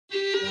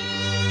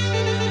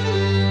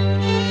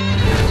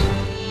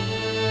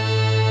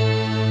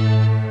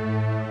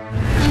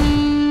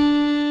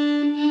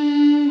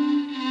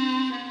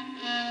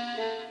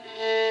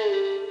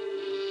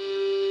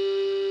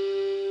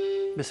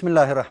بسم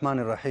الله الرحمن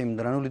الرحیم.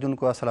 درنو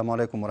لیدونکو السلام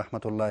علیکم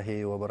ورحمت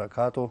الله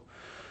وبرکاتو.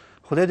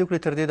 خدای دې وکړي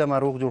تر دې دمه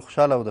روغ جوړ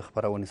خوشحاله او د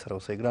خپرونې سره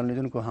اوسئ. ګران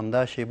لیدونکو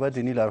همدا شیبه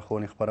دیني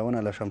لارښوونې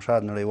خپرونه له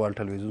شمشاد نړیوال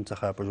تلویزیون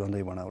څخه په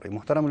ژوندۍ بڼه اورئ.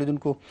 محترم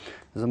لیدونکو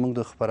زموږ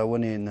د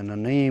خپرونې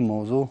نننۍ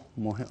موضوع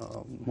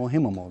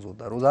مهمه موضوع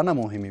ده، روزانه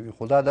مهمې وي،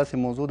 خو دا داسې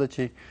موضوع ده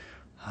چې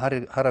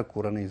هره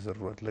کورنۍ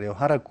ضرورت لري او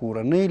هره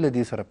کورنۍ له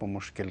دې سره په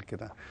مشکل کې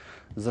ده.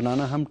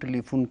 زنانه هم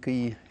ټلیفون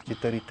کوي چې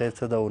طریقه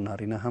څه ده او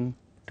نارینه هم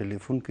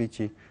ټلیفون کوي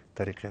چې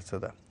طریقه څه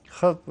ده.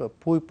 ښه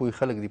پوی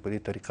خلک دي په دې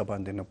طریقه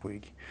باندې نه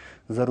پوهېږي.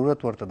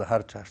 ضرورت ورته د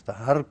هر چا شته،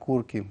 هر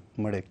کور کې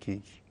مړه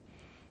کېږي،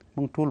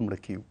 موږ ټول مړه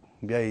کېږو،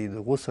 بیا یې د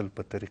غسل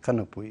په طریقه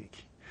نه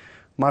پوهېږي.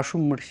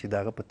 ماشوم مړ شي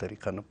د هغه په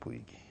طریقه نه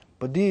پوهېږي.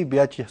 په دې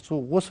بیا چې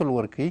څوک غسل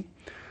ورکوي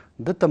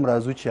ده ته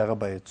رازو چې هغه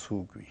باید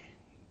څوک وي،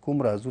 کوم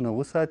رازونه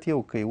وساتي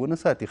او که یې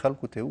ونه ساتي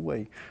خلکو ته یې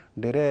ووایي.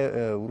 ډېری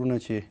ورونه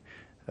چې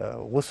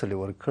غسل یې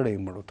ورکړی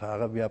مړو ته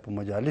هغه بیا په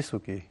مجالسو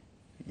کې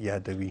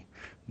یادوي.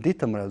 دې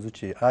ته رازو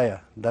چې آیا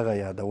دغه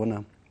یادونه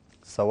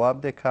ثواب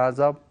دی که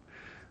عذاب،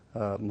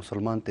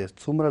 مسلمان ته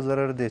څومره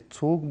ضرر دی،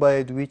 څوک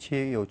باید وي چې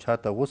یو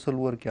چاته غسل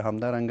ورکړي.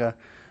 همدارنګه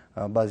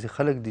بعضې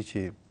خلک دي چې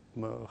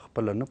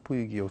خپله نه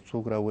پوهېږي، یو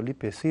څوک راولي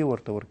پیسې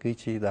ورته ورکوي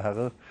چې د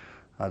هغه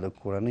د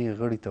کورنۍ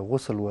غړي ته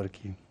غسل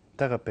ورکړي.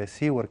 دغه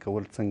پیسې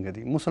ورکول څنګه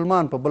دي؟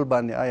 مسلمان په بل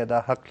باندې آیا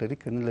دا حق لري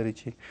که نه لري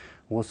چې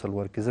غسل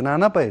ورکړي؟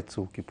 زنانه باید څه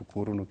وکړي په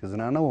کورونو کې؟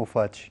 زنانه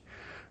وفات شي،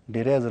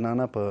 ډیری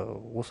زنانه په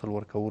غسل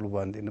ورکولو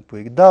باندې نه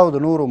پوهېږي. دا او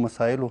د نورو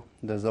مسایلو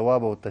د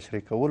ځواب او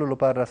تشریح کولو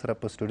لپاره را سره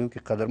په سټوډیو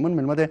کې قدرمن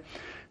مېلمه دی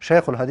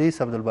شیخ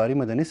الحدیث عبدالباري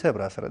مدني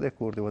صاحب را سره دی.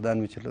 کور دې ودان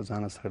وي چې له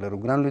ځانه سره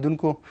لرو. ګران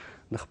لیدونکو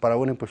د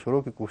خپرونې په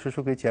شروع کې کوشش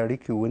وکړئ چې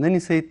اړیکې ونه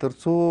نیسئ تر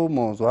څو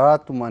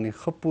موضوعاتو باندې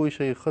ښه پوه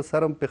شئ، ښه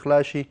سر هم پرې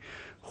خلاص شي،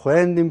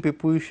 خویندې هم پرې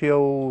پوه شي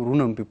او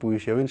وروڼه هم پرې پوه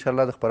شي، او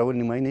انشاءالله د خپرونې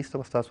نیمایي نه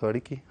ایسته به ستاسو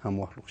اړیکې هم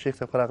واخلو. شیخ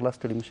صاحب ښه راغلاست،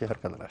 ستړي مه شئ، هر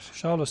کله راشئ.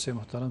 خوشحاله اوسئ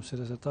محترم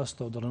سید، تاسو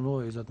ته او درنو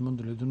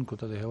عزتمندو لیدونکو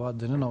ته د هېواد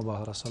دننه او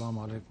بهر السلام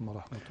علیکم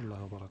ورحمت الله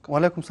وبرکاتو.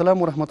 وعلیکم السلام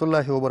ورحمت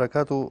الله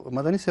وبرکاتو.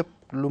 مدني صاحب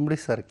لومړي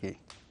سر کې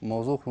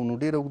موضوع خو نو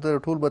ډېره اوږده،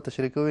 ټول به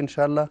تشریح کوو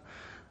انشاءالله.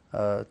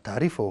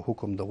 تعریف او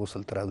حکم د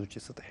غسل ترازو چې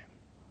څه دی؟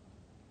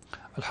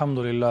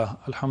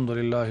 الحمد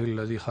لله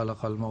الذي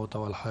خلق الموت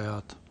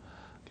والحياة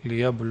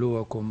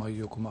ليبلوكم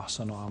أيكم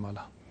أحسن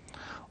عملا،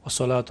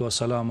 والصلاة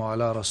والسلام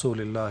على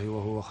رسول الله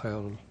وهو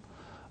خير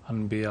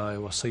الأنبياء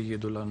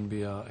وسيد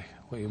الأنبياء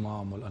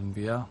وإمام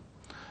الأنبياء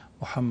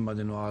محمد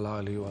وعلى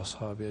آله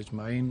وأصحابه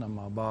أجمعين.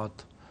 أما بعد،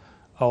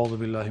 أعوذ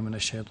بالله من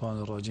الشيطان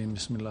الرجيم.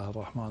 بسم الله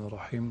الرحمن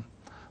الرحيم.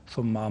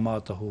 ثم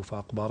أماته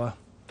فأقبره،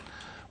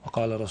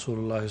 وقال رسول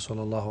الله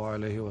صلى الله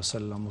عليه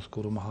وسلم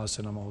اذكروا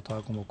محاسن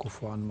موتاكم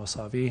وكفوا عن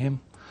مساويهم،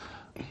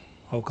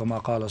 أو كما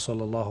قال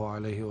صلى الله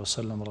عليه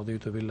وسلم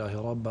رضيت بالله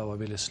ربا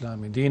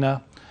وبالإسلام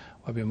دينا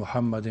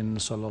وبمحمد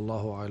صلى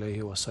الله عليه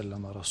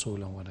وسلم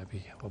رسولا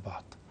ونبيا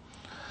وبعد.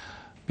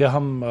 بیا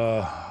هم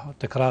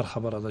تکرار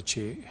خبره ده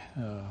چې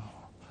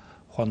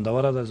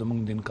خوندوره ده، زموږ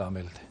دین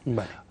کامل دی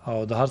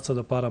او د هر څه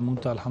دپاره موږ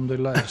ته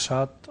الحمدلله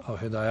ارشاد او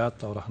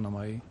هدایات او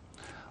رهنمایي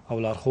او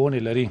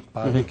لارښوونې لري. په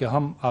هغې کې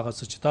هم هغه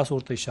څه چې تاسو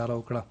ورته اشاره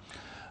وکړه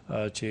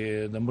چې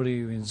د مړي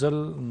وینځل،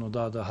 نو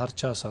دا د هر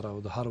چا سره او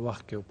د هر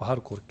وخت کې او په هر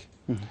کور کې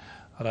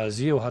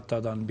راځي، او حتی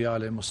د انبیا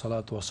علیهم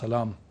الصلاة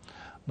وسلام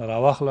نه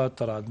راواخله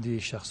تر عادي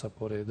شخصه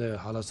پورې د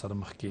حالت سره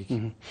مخ کېږي.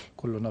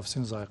 کل نفس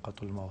ذائقة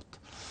الموت.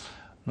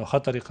 نو ښه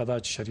طریقه دا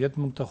چې شریعت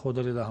موږ ته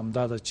ښودلې ده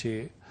همدا ده چې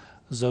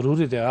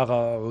ضروري دی هغه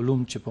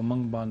علوم چې په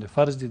موږ باندې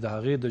فرض دي، د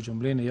هغې د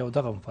جملې نه یو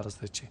دغه هم فرض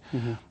دی چې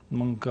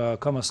موږ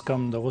کم از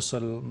کم د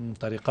غسل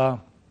طریقه،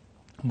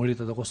 مړي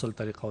ته د غسل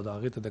طریقه او د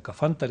هغې ته د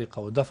کفن طریقه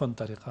او دفن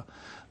طریقه،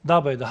 دا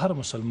باید د هر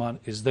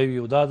مسلمان زده وي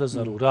او دا د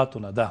ضروراتو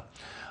نه ده.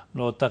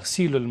 نو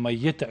تغسیل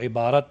المیت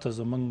عبارت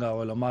زموږ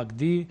علما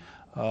ږدي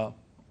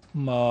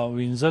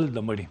وینځل د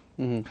مړي.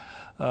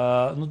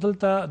 نو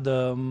دلته د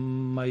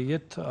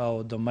میت او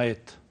د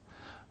میت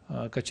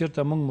که چېرته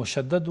موږ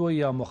مشدد وایو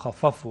یا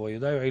مخفف وایو،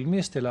 دا یو علمي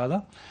اصطلاح ده.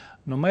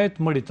 نو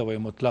میت مړي ته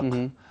وایي مطلق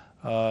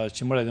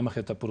چې مړی د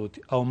مخې ته پروت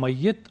وي، او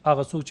میت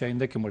هغه څوک چې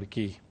آینده کې مړ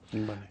کېږي.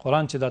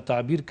 قرآن چې دا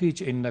تعبیر کوي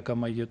چې انک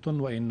میتون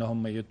و انهم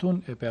میتون،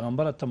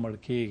 پیغمبره ته مړ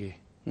کېږي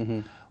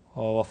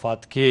او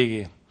وفات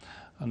کېږي.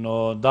 نو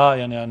دا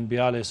یعنی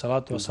انبیا علیه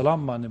الصلاة وسلام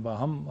باندې به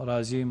هم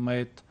راځي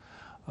میت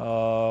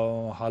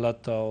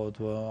حالت، او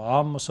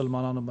عام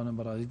مسلمانانو باندې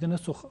به راځي، د نه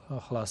څه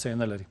خلاصۍ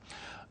نه لري.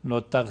 نو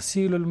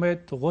تغسیل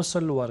المیت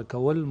غسل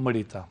ورکول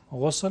مړي ته،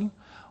 غسل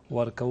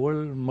ورکول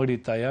مړي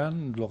ته یا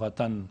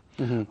لغتن،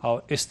 او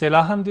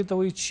اصطلاحا دې ته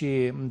وایي چې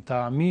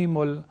تعمیم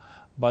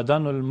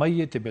بدن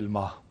المیت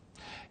بالماء،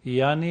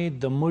 یعنی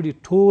د مړي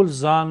ټول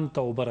ځان ته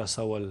اوبه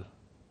رسول.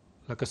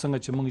 لکه څنګه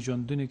چې موږ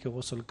ژوندوني کې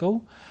غسل کوو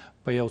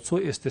په یو څو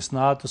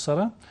استثناءاتو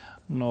سره،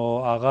 نو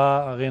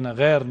هغې نه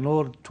غیر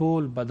نور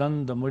ټول بدن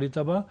د مړي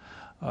ته به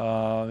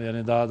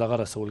یعنی دا دغه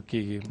رسول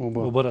کېږي،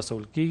 اوبه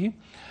رسول کېږي.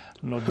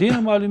 نو دې نه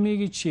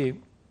معلومیږي چې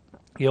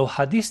یو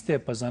حدیث دی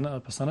په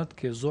سند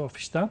کې ضعف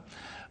شته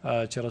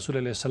چې رسول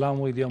علیه السلام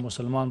وایي د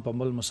مسلمان په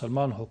بل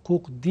مسلمان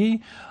حقوق دي.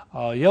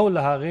 یو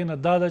له هغې نه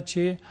دا ده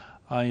چې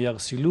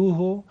یغسلوه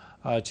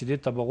چې دې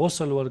ته به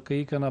غسل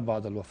ورکوي که نه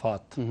بعد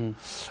الوفات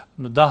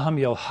نو دا هم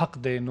یو حق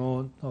دی نو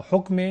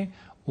حکم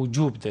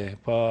وجوب دی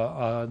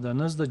په د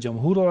نزد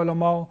جمهور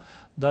علماو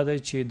دا دی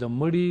چې د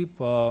مړي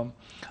په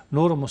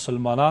نور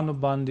مسلمانانو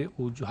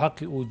باندې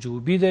حق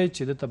وجوبي دی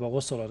چې دته به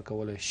غسل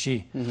ورکولی شي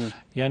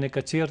یعنی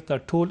که چېرته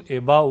ټول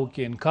ابا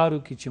وکړي انکار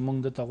وکړي چې موږ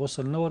دته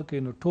غسل نه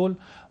ورکوي نو ټول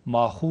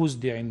ماخوذ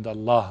دی عند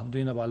الله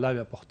دوی نه به الله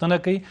بیا پوښتنه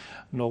کوي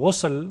نو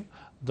غسل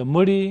د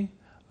مړي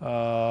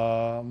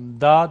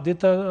دا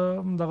دته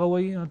دغه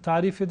وایي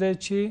تعریف دی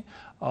چې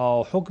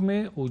حکم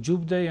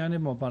وجوب دی یعنی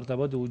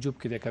مرتبه د وجوب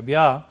کې دی که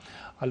بیا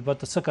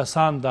البته څه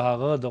کسان د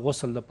هغه د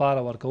غسل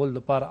دپاره ورکول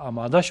دپاره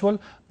آماده شول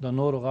د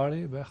نورو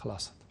غاړې به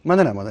خلاصه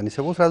مننه مدني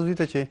صاحب اوس راځو دې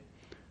ته چې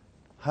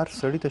هر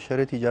سړي ته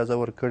شریعت اجازه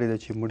ورکړې ده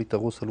چې مړي ته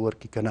غسل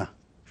ورکړي که نه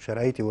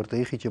شرایط یې ورته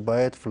ایښي چې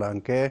باید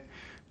فلانکی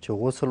چې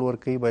غسل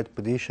ورکوي باید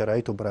په دې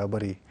شرایطو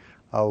برابر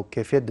او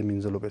کیفیت د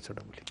مینځلو به څه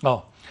ډول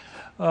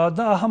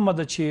دا اهمه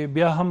ده چې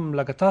بیا هم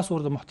لکه تاسو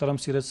ورته محترم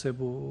سیرت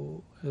صاحب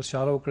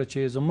اشاره وکړه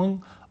چې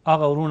زمونږ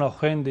هغه ورونه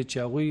خویندې چې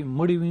هغوی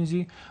مړي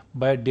وینځي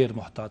باید ډېر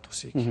محتاط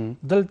اوسېږي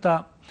دلته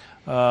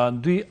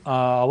دوی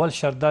اول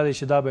شرط دا دی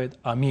چې دا باید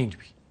امین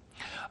وي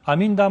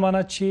امین دا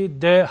معنی چې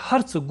د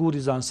هر څه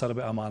ګوري ځان سره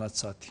به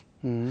امانت ساتي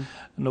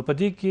نو په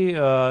دې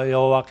کې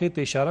یو واقع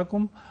ته اشاره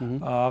کوم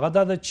هغه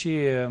دا ده چې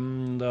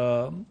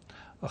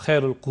د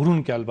خیر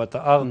القرون کې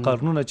البته هغه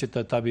قرنونه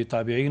چې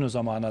تابعینو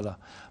زمانه ده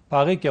په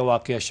هغې کې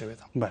واقعه شوې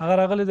ده هغه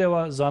راغلی دی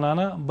یوه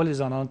زنانه بلې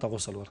زنانه ته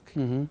غسل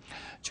ورکوي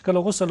چې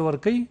کله غسل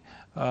ورکوي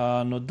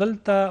نو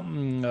دلته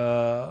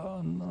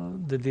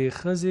د دې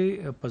ښځې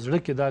په زړه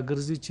کې دا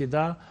ګرځي چې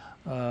دا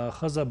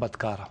ښځه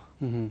بدکاره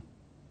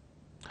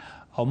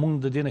او موږ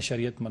د دې نه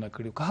شریعت منع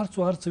کړي که هر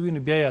څه وي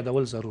نو بیا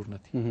یادول ضرور نه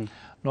دي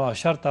نو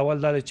شرط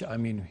اول دا دی چې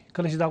امین وي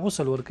کله چې دا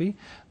غسل ورکوي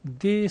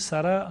دې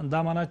سره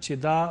دا معنی چې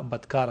دا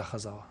بدکاره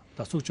ښځه وه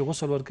دا څوک چې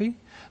غسل ورکوي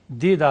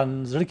دې دا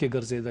زړه کې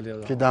ګرځېدلې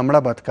ده چې دا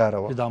مړه بدکاره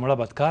وه چې دا مړه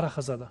بدکاره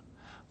ښځه ده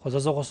خو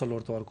زه غسل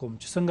ورته ورکوم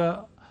چې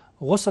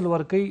څنګه غسل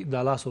ورکوي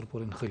دا لاس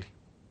ورپورې نښلي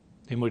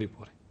د مړي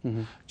پورې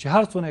چې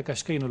هر څونه یې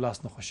کش کوي نو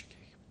لاس نه خوشي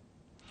کېږي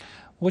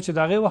و چې د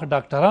هغې وخت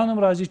ډاکټران هم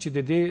راځي چې د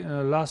دې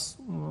لاس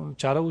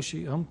چاره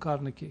وشي هم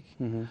کار نه کېږي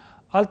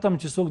هلته هم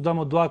چې څوک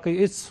دم دعا کوي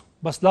هېڅ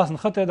بس لاس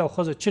نښتی ده او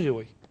ښځه چغې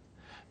وایي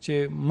چې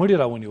مړي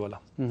راونیوله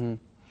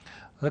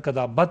ځکه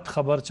دا بد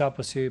خبر چا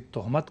پسې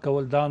تهمت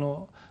کول دا نو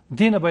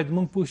دې نه باید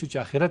موږ پوه شو چې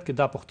آخرت کې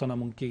دا پوښتنه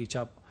موږ کېږي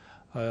چا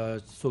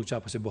څوک چا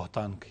پسې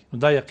بهتان کوي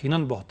نو دا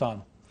یقینا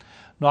بهتان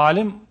نو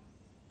عالم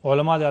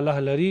علما د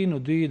الله لري نو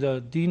دوی د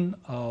دین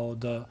او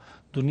د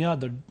دنیا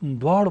د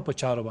دواړو په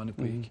چارو باندې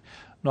پوهېږي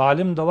نو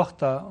عالم د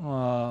وخته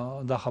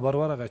دا خبر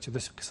ورغی چې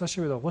داسې قصه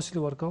شوې ده غسل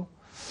ورکو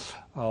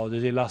او د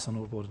دې لاس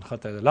نور پورې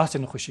نښتی ده لاس یې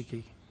نه خوشي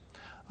کېږي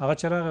هغه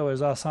چې راغی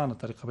وایي زه اسانه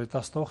طریقه به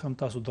تاسو ته وښیم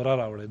تاسو دوره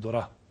راوړئ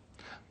دوره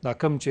دا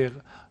کم چې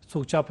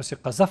څوک چا پسې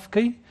قذف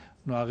کوي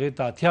نو هغې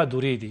ته اتیا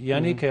دورې دي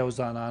یعنی که یو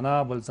زنانه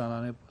بل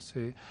زنانې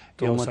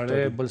پسې یو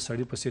سړی بل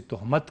سړي پسې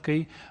تهمت کوي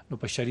نو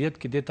په شریعت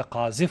کې دې ته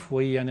قاذف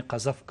وایي یعنی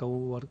قذف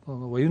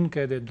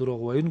ویونکی دی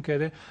دروغ ویونکی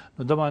دی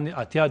نو ده باندې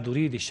اتیا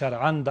دورې دي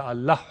شرعا د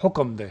الله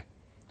حکم دی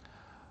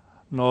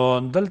نو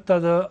دلته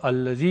د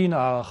الذین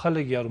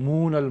خلق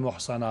یرمون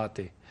المحصنات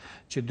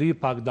چې دوی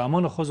پاک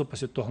دامنو ښځو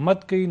پسې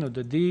تهمت کوي نو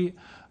د دې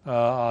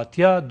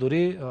اتیا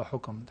دورې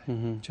حکم دی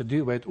چې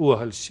دوی باید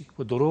ووهل شي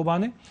په درو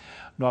باندې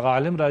نو هغه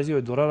عالم راځي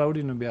وایي دوره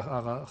راوړي نو بیا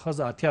هغه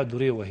ښځه اتیا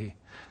دورې وهي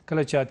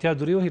کله چې اتیا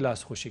دورې وهي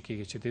لاس خوشي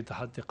کېږي چې دې ته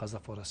حد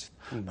قذف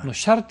ورسېد نو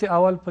شرط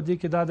اول په دې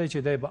کې دا دی چې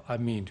دی به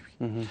امین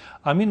وي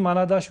امین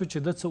معنا دا شو چې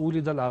ده څه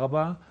ولیدل هغه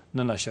به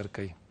نه نشر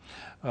کوي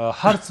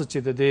هر څه چې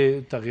د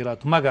دې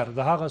تغییرات مګر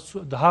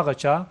د هغه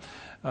چا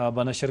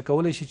به نشر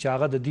کولی شي چې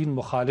هغه د دین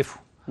مخالف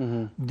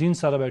دین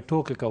سره به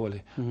ټوکې کولې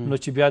نو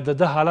چې بیا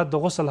د حالت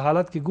د غسل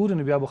حالت کې ګوري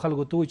نو بیا به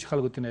خلکو ته وایي چې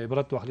خلکو ترې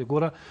عبرت واخلي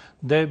ګوره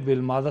دی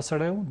بالماده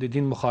سړی و د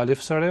دین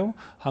مخالف سړی و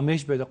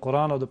همیش به د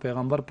قرآن او د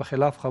پیغمبر په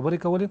خلاف خبرې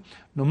کولې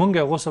نو موږ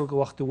یې غسل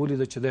وخت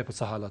ولیده چې دی په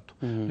څه حالت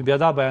و نو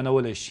بیا دا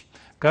بیانولی شي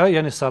که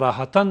یعنی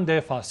صراحتا دی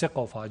فاسق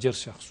او فاجر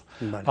شخص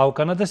او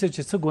کنه داسې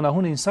چې څه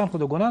ګناهونه انسان خو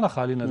د ګناه نه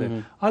خالي نه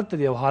دی هلته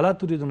د یو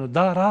حالت ولید نو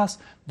دا راز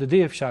د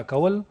دې افشا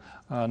کول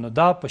نو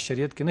دا په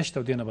شریعت کې نشته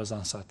او دې نه به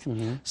ځان ساتي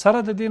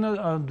سره د دې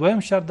نه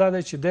دویم شرط دا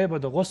دی چې دی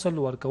به د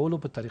غسل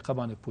ورکولو په طریقه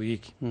باندې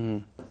پوهېږي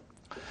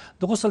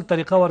د غسل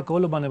طریقه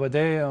ورکولو باندې به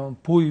دی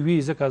پوه وي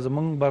ځکه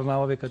زموږ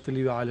برنامه به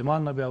کتلي وي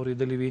عالمان نه به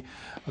اورېدلي وي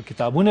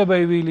کتابونه به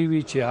یې ویلي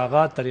وي چې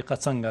هغه طریقه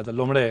څنګه ده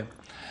لومړی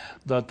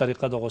د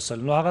طریقه د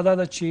غسل نو هغه دا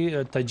ده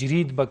چې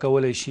تجرید به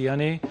کولی شي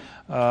یعنی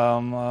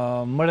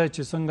مړی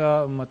چې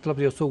څنګه مطلب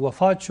یو څوک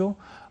وفات شو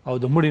او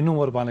د مړي نوم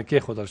ور باندې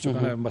کېښودل شو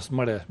بس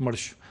مړ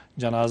شو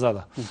جنازه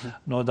ده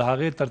نو د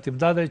هغې ترتیب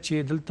دا دی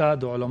چې دلته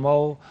د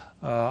علماو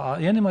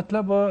یعنی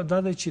مطلب دا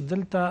دی چې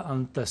دلته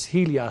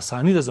تسهیل یا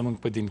اساني ده زموږ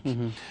په دین کې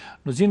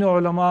نو ځینې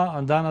علما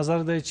دا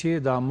نظر دی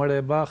چې دا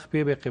مړی به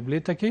خپې به قبلې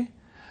ته کې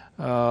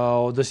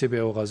او داسې به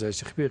یې وغځوئ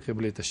چې خپې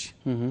قبلې ته شي.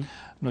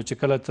 نو چې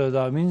کله ته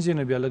دا مینځې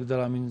نو بیا لږ د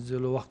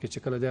رامینځلو وخت کې چې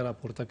کله دی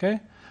راپورته کوې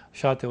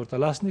شاته ورته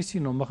لاس نیسي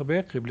نو مخ به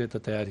یې قبلې ته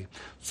تیاري.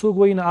 څوک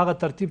وایي نه هغه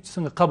ترتیب چې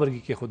څنګه قبر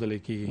کې کېښودلی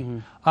کېږي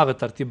هغه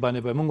ترتیب باندې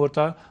به موږ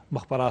ورته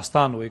مخ په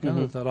راستان وایي که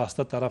نه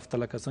راسته طرف ته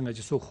لکه څنګه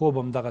چې څوک خوب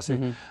هم دغسې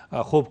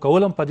خوب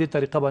کول هم په دې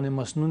طریقه باندې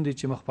مسنون دي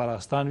چې مخ په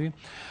راستان وي.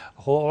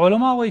 خو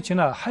علما وایي چې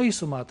نه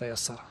حیث ما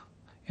تیسره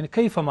یعنی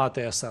کیف ما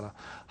تیسره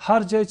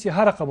هر ځای چې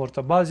هر رقم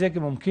ورته بعض ځای کې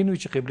ممکن وي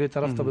چې قبلې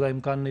طرف ته به دا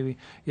امکان نه وي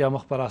یا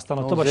مخ په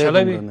راستان او ته به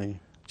شله وي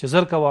چې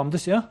زر کوه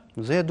همداسې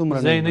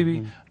ځای نه وي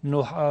نو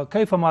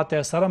کیف ما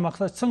تیسره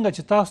مقصد څنګه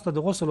چې تاسو ته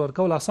د غسل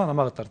ورکول اسان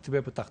همغه ترتیب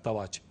په تخته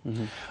واچي.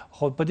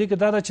 خو په دې کې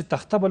دا ده چې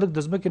تخته به لږ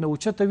د ځمکې نه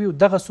اوچته وي او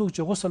دغه څوک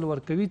چې غسل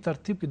ورکوي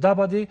ترتیب کې دا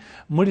باندې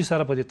مړي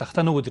سره په دې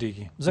تخته نه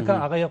ودرېږي ځکه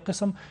هغه یو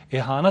قسم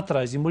اهانت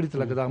راځي مړي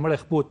ته لکه دا مړی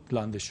خپوت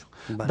لاندې شو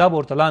دا به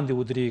ورته لاندې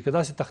ودرېږي که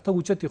داسې تخته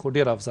اوچتې خو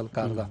ډېر افضل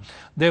کار ده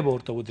دی به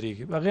ورته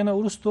ودرېږي. هغې نه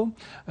وروستو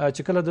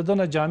چې کله د ده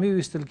نه جامې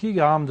ویستل کېږي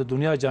عام د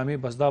دنیا جامې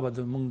بس دا به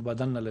زموږ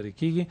بدن نه لرې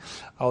کېږي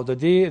او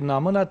د دې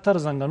نامه نه تر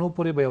زنګنو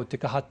پورې به یو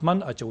تکه حتما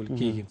اچول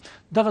کېږي.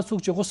 دغه څوک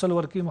چې غسل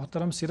ورکوي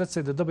محترم سیرت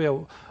صاحب د ده به یو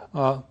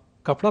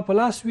کپړه په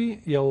لاس وي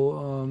یو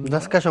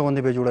دستکشه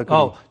غوندې به جوړه کړي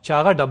او چې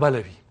هغه ډبله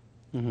وي.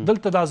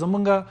 دلته دا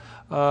زمونږ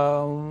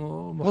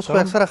اوس خو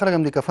اکثره خلک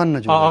هم د کفن نه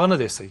جوړوي هغه نه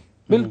دی صحیح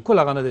بالکل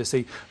هغه نه دی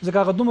صحیح ځکه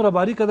هغه دومره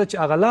باریکه ده چې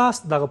هغه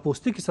لاس دغه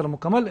پوستکي سره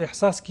مکمل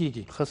احساس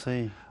کېږي. ښه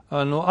صحیح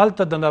نو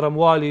هلته د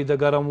نرموالي د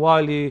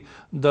ګرموالي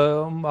د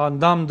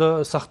اندام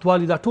د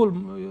سختوالي دا ټول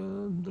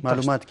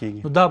معلومات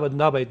کېږي. نو دا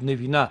باید نه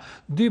وي نه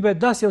دوی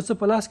باید داسې یو څه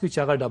په لاس کې وي چې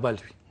هغه ډبل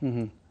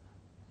وي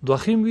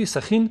دوخیم وي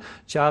سخین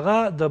چې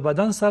هغه د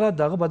بدن سره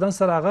دغه بدن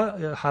سره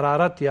هغه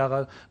حرارت یا هغه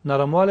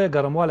نرموالی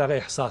ګرموالی هغه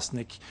احساس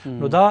نه کړي.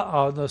 نو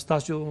دا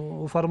ستاسو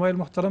وفرمایل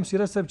محترم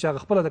سیرت صاحب چې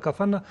هغه خپله د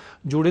کفن نه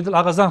جوړېدل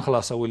هغه ځان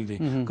خلاصول دي.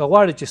 که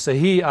غواړي چې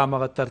صحیح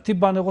همغه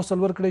ترتیب باندې غسل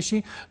ورکړی شي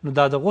نو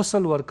دا د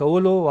غسل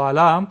ورکولو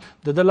والا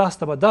د ده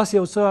لاس ته به داسې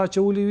یو څه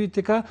اچولی وي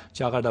تکه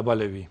چې هغه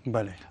ډبله وي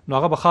نو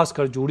هغه به خاص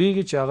کر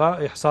جوړېږي چې هغه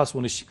احساس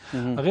ونه شي.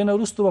 هغې نه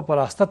وروستو به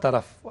په راسته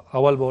طرف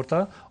اول به ورته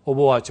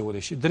اوبه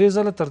واچولی شي 3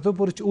 ځله تر دې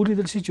پورې چې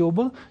ولیدل شي چې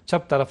اوبه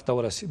چپ طرف ته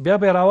ورسي بیا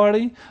به یې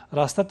راواړئ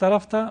راسته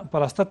طرف ته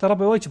په راسته طرف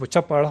به وایي چې په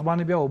چپ اړخ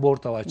باندې بیا اوبه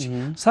ورته واچي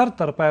سر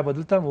تر پایه به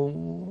دلته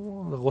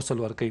غسل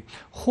ورکوي.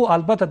 خو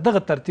البته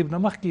دغه ترتیب نه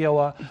مخکې یو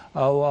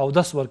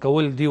اودس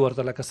ورکول دي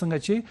ورته لکه څنګه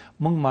چې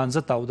موږ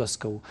مانځه ته اودس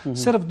کوو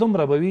صرف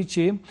دومره به وي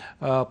چې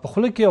په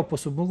خوله کې او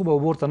په سپږمو به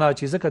اوبه ورته نه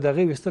اچي ځکه د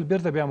هغې ویستل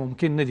بیرته بیا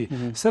ممکن نه دي.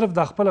 صرف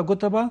دا خپله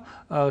ګوته به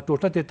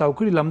ټوټه ترې تاو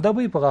کړي لمده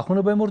به یې په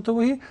غاښونو به یې ورته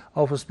وهي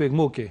او په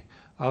سپږمو کې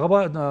هغه به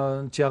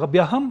چې هغه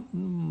بیا هم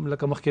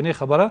لکه مخکینۍ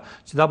خبره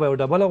چې دا به یو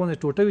ډبله غوندې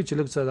ټوټه وي چې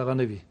لږ څه دغه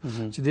نه وي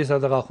چې دې سره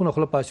د غاښونه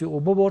خوله پاسي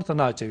اوبه به ورته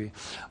نه اچوي.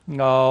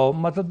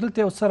 مطلب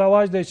دلته یو څه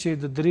رواج دی چې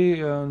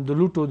د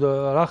لوټو د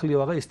راخلي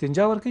هغه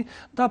استنجا ورکوي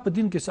دا په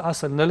دین کې څه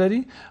اصل نه لري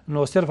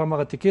نو صرف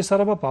همغه تکې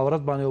سره به په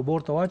عورت باندې اوبه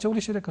ورته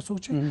واچولی شي لکه څوک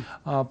چې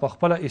په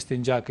خپله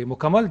استنجا کوي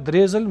مکمل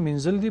 3 ځل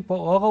مینځل دي په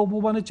هغه اوبو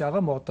باندې چې هغه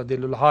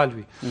معتدل الحال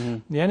وي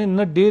یعنی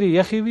نه ډېرې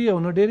یخې وي او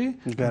نه ډېرې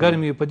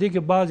ګرمې وي. په دې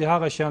کې بعضې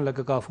هغه شیان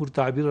لکه کافور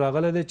تعبیر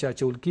راغلی دی چې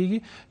اچول کېږي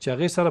چې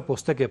هغې سره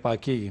پوستکی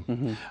پاکېږي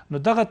نو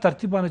دغه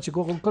ترتیب باندې چې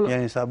کله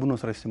یعنې صابونو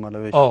سره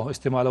استعمالولی شي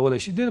استعمالولی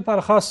شي دې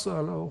لپاره خاص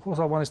خو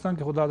افغانستان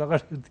کې خو دا دغه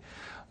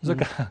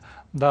ځکه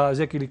دا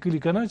ځای کې لیکلي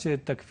که نه چې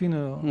تکفین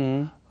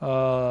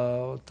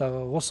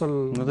غسل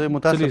نو دی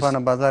متاسفانه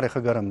بازار یې ښه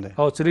ګرم دی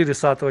او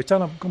 3 ساعته وایي چا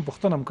نه کوم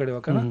پوښتنه هم کړې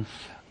وه که نه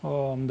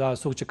دا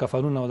څوک چې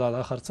کفنونه او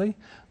دا خرڅوي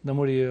د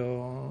مړي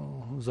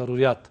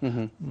ضروریات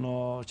نو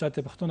چا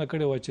ته پوښتنه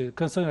کړې وه چې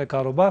څنګه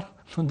کاروبار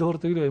نو ده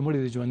ورته ویلي وایي مړي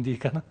دې ژوندي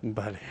که نه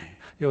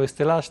یو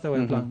اصطلاح شته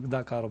وایي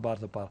دا کاروبار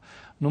دپاره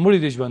نو مړي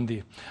دې ژوندي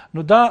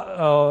نو دا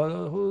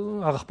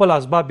هغه خپل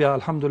اسباب بیا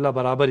الحمدلله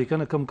برابري که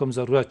نه کم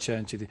ضرورت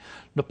شیان چې دي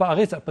نو په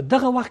هغې په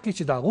دغه وخت کې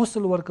چې دا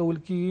غسل ورکول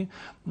کېږي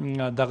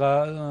دغه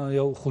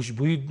یو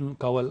خوشبويي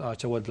کول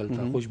اچول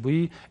دلته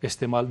خوشبويي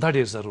استعمال دا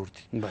ډېر ضرور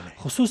دي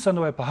خصوصا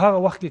وایي په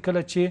هغه وخت کې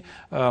کله چې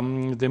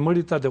د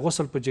مړي ته د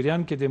غسل په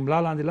جریان کې د ملا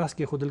لاندې لاس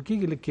کېښودل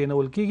کېږي لږ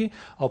کېنول کېږي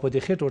او په دې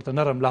خېټ ورته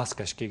نرم لاس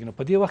کش کېږي نو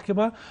په دې وخت کې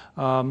به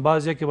بعض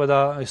ځای کې به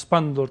دا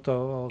سپند ورته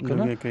که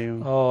نه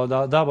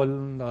دا به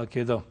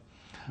کېده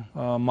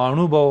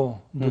ماڼو به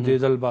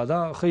دودېدل به دا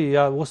ښه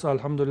یا اوس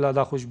الحمدلله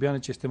دا خوشبیانې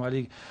چې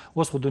استعمالېږي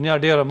اوس خو دنیا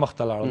ډېره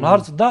مخته لاړه نو هر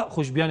څه دا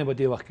خوشبیانې به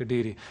دې وخت کې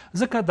ډېرې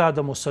ځکه دا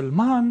د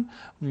مسلمان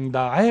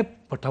دا عیب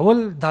پټول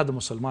دا د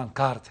مسلمان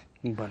کار دی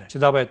چې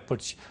دا باید پټ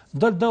شي.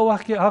 دا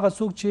وخت کې هغه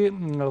څوک چې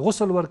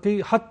غسل ورکوي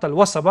حتی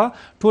الوسه به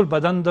ټول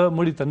بدن د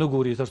مړي ته نه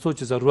ګوري تر څو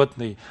چې ضرورت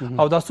نه وي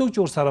او دا څوک چې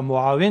ورسره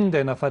معاون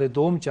دی نفر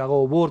دوم چې هغه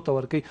اوبه ورته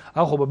ورکوي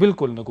هغه خو به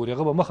بالکل نه ګوري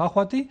هغه به مخ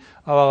اخواتی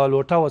او هغه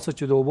لوټه وڅه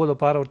چې د اوبو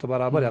لپاره ورته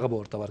برابر هغه به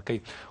ورته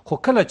ورکوي.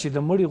 خو کله چې د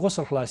مړي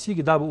غسل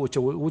خلاصیږي دا به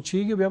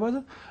وچیږي بیا به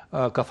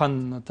کفن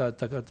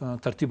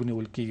ترتیب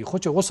نیول کېږي خو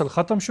چې غسل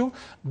ختم شو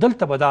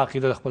دلته به دا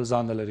عقیده د خپل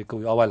ځان نه لرې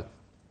کوي اول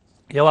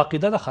یو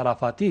عقیده د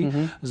خرافاتي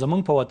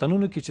زمونږ په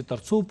وطنونو کې چې تر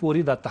څو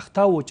پورې دا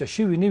تخته وچه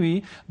شوې نه وي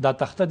دا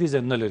تخته دې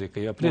ځای نه لرې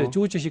کوي پرېږده چې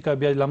وچه شي که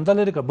بیا لمده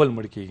لرې که بل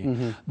مړ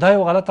کېږي دا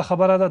یو غلطه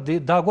خبره ده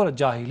دا ګوره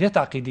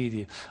جاهلیت عقیدې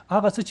دي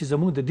هغه څه چې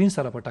زمونږ د دین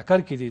سره په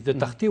ټکر کې دي د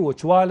تختې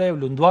وچوالی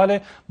لوندوالی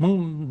موږ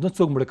نه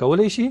څوک مړه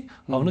کولی شي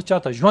او نه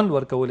چاته ژوند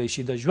ورکولی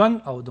شي د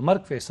ژوند او د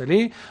مرګ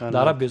فیصلې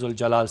د رب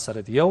ذوالجلال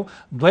سره دي یو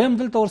دویم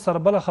دلته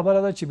ورسره بله خبره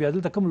ده چې بیا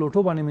دلته کوم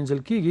لوټو باندې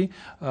مینځل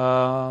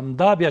کېږي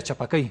دا بیا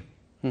چپکۍ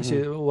چې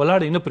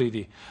ولاړې نه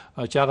پرېږدي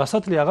چې هغه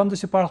سطلې هغه هم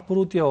داسې پاړخ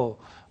پروت وي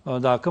او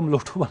دا کوم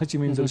لوټو باندې چې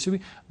مینځل شوي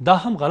دا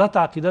هم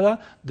غلطه عقیده ده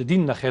د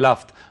دین نه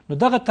خلاف نو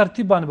دغه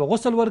ترتیب باندې به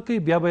غسل ورکوي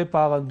بیا به یې په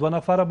هغه 2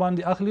 نفره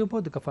باندې اخلي او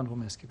په د کفن په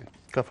منځ کې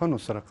به کفن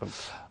ورسره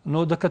کوي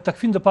نو د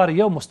تکفین دپاره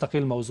یو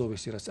مستقل موضوع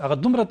به شي هغه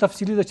دومره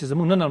تفصیلي ده چې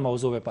زموږ نن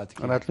موضوع به پاتې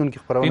کېږي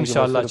راتلونکي خپرونه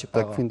انشاءالله کې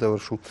تکفین ته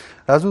ورشو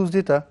راځو اوس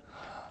دې ته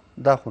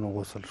دا خو نو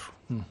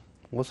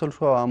غسل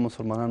شو عام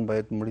مسلمانان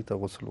باید مړي ته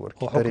غسل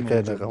ورکړي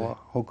طریقه دغه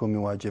حکم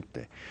واجب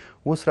دی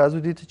اوس راځو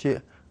دې ته چې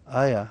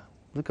آیا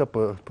ځکه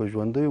په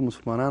ژوندیو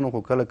مسلمانانو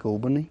خو کله که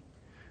اوبه نه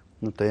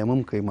نو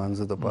تیمم کوي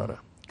مانځه دپاره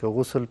که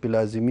غسل پې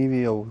لازمي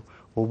وي او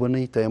اوبه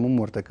نه تیمم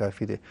ورته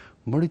کافي دی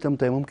مړي ته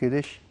هم تیمم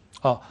کیدی شي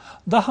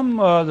دا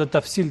هم د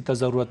تفصیل ته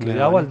ضرورت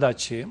لري اول دا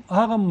چې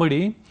هغه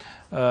مړي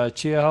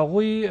چې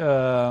هغوی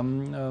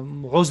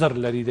عذر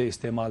لري د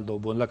استعمال د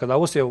اوبو لکه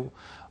دا اوس یو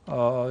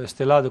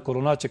اصطلاح د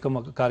کرونا چې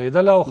کومه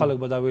کارېدله او خلک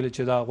به دا ویلي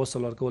چې دا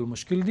غسل ورکول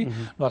مشکل دي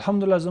نو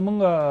الحمدلله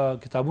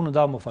زمونږ کتابونو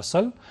دا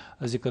مفصل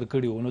ذکر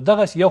کړي وو نو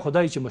دغه یو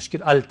خدای چې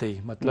مشکل هلته وي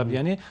مطلب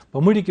یعنی په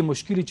مړي کې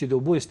مشکل چې د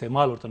اوبو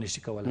استعمال ورته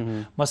نشي کولی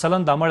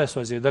مثلا دا مړی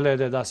سوځېدلی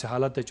دی داسې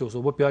حالت دی چې اوس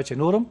اوبه پې اچې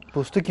نورم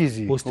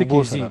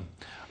پوستکي ځي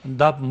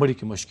دا مړي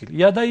کې مشکل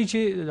یا دا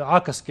چې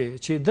عکس کې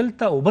چې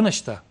دلته اوبه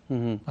نشته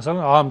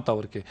مثلا عام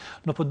طور کې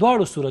نو په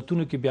دواړو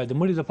صورتونو کې بیا د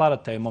مړي لپاره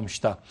تیمم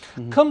شته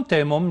کم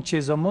تیمم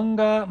چې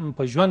زمونږ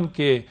په ژوند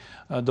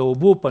کې د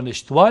اوبو په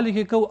نشتوالي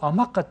کې کوو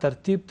همغه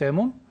ترتیب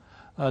تیمم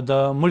د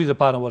مړي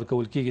لپاره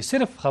ورکول کېږي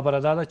صرف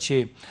خبره دا ده چې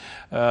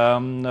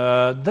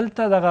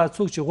دلته دغه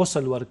څوک چې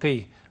غسل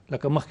ورکوي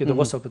لکه مخکې د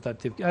غسل په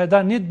ترتیب کې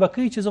دا نیت به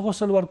کوي چې زه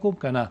غسل ورکوم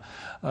که نه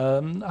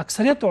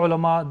اکثریت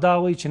علما دا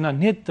وایي چې نه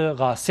نیت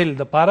غاسل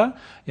دپاره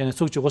یعنی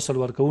څوک چې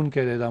غسل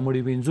ورکوونکی دی دا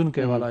مړي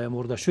وینځونکی والا یا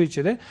مرده شوي چې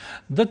دی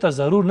دته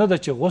ضرور نه ده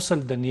چې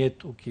غسل د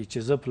نیت وکړي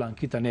چې زه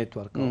پلانکي ته نیت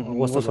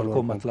ورکوم غسل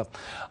ورکوم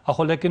مطلب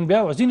خو لیکن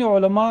بیا ځینې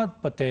علما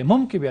په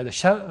تیمم کې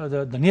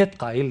بیا د نیت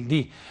قایل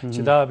دي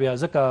چې دا بیا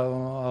ځکه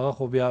هغه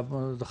خو بیا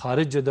د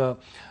خارج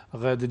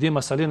د دې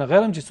مسلې نه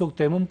غیر هم چې څوک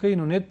تیمم کوي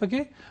نو نیت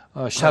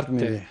پکې شرط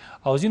دی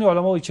او ځینې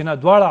علما وایي چې نه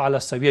دواړه علی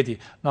السویه دي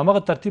نو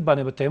همغه ترتیب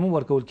باندې به تیمم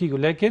ورکول کېږي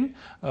لیکن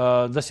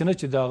داسې نه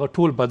چې د هغه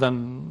ټول بدن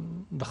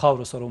د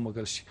خاورو سره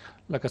ومږل شي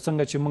لکه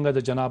څنګه چې موږ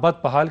د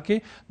جنابت په حال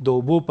کې د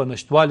اوبو په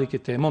نشتوالي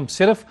کې تیمم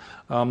صرف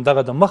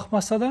دغه د مخ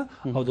مسه ده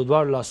او د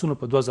دواړو لاسونو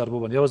په 2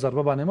 ضربو باندې یو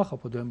ضربه باندې مخ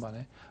او په دویم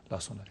باندې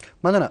لاسونه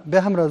مننه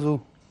بیا هم راځو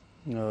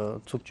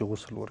څوک چې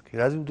غسل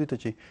ورکوي راځو دوی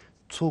ته چې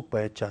څوک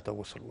باید چاته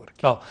غسل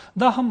ورکړي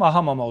دا هم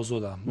اهمه موضوع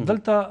ده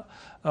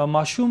دلته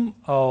ماشوم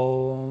او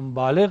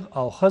بالغ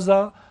او ښځه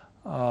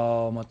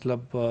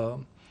مطلب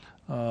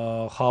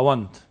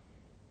خاوند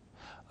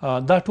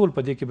دا ټول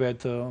په دې کې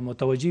باید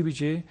متوجه وي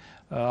چې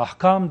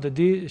احکام د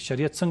دې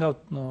شریعت څنګه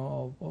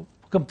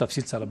کوم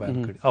تفصیل سره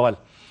بیان کړي اول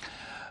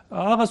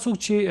هغه څوک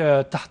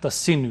چې تحت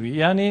السن وي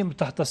یعنی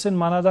تحت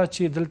السن معنا دا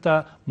چې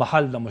دلته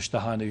محل د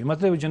مشتها نه وي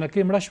مطلب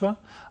جنکۍ مړه شوه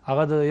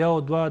هغه د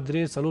 1 2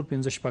 3 4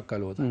 5 6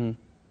 کالو ده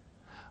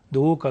د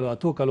 7 کالو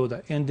 8 کالو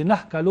ده ان د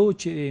 9 کالو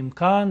چې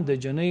امکان د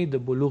جنۍ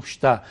د بلوغ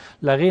شته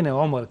لغې نه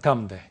عمر کم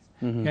ده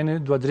یعنی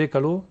 2 3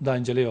 کالو د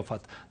انجلۍ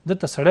وفات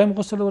دته سړی هم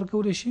غسل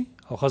ورکولی شي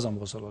او ښځه هم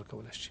غسل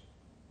ورکولی شي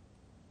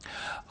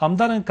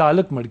همدارنګه که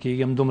هلک مړ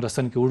کېږي هم دومره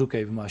سن کې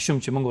وړوکی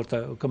ماشوم چې موږ ورته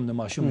کوم د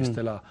ماشوم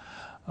اصطلاح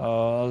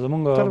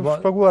زمونږ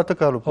شپږو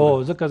 8 کالو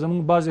ځکه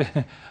زمونږ بعضې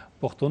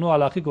پښتنو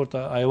علاقې کې ورته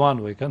حیوان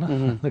وایي که نه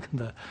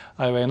د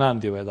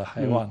حیوانان دی وایي دا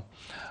حیوان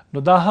نو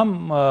دا هم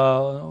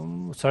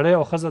سړی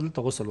او ښځه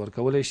دلته غسل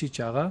ورکولی شي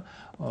چې هغه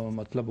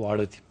مطلب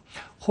واړه دي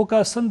خو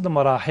که سن د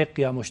مراحق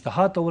یا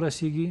مشتها ته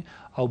ورسیږي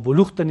او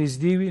بلوغ ته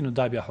نږدې وي نو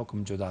دا بیا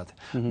حکم جدا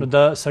دی نو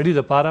د سړي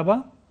دپاره به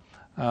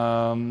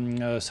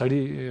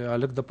سړي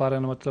هلک دپاره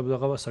نه مطلب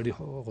دغه سړي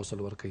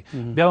غسل ورکوي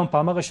بیا هم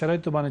په همغه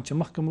شرایطو باندې چې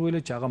مخکې مو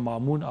ویلې چې هغه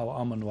مامون او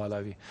امن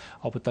والا وي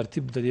او په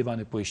ترتیب د دې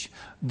باندې پوه شي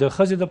د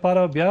ښځې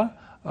دپاره بیا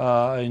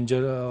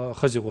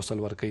ښځې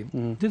غسل ورکوي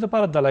دې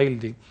دپاره دلایل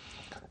دي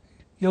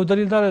یو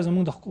دلیل دا دی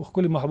زموږ د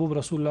ښکلي محبوب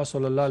رسول الله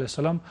صلی الله علیه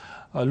وسلم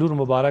لور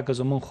مبارکه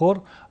زموږ خور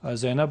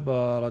زینب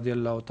رضی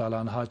الله تعالی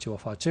عنها چې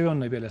وفات شوې وه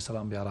نبي علیه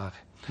السلام بیا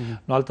راغی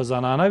نو هلته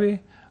زنانه وي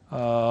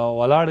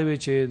ولاړې وي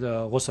چې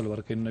د غسل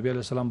ورکوي نبي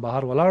علیه السلام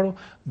بهر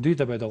ولاړو دوی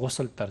ته به د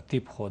غسل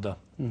ترتیب ښوده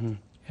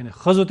یعنې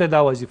ښځو ته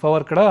دا وظیفه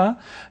ورکړه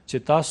چې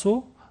تاسو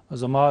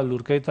زما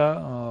لورکۍ ته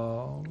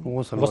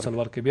غسل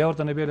ورکوي. بیا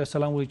ورته نبي علیه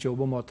السلام وایي چې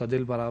اوبه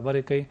معتدل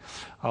برابرې کوي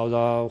او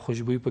دا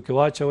خوشبویي پکې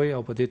واچوئ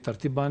او په دې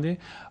ترتیب باندې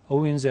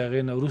ووینځئ.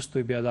 هغې نه وروسته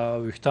بیا دا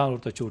ویښتان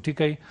ورته چوټي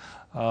کوي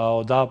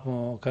او دا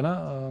که نه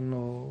نو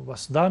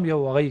بس دا هم یو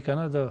هغه که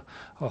نه د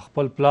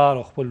خپل پلار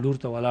او خپل لور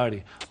ته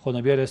ولاړي. خو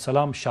نبي علیه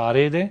السلام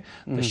شارع دی،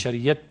 د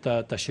شریعت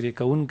تشریع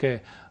کوونکی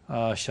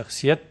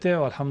شخصیت دی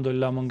او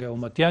الحمدلله موږ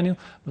امتیان یو.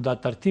 نو دا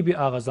ترتیب یې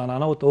هغه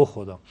زنانو ته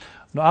وښوده.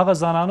 نو هغه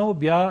زنانو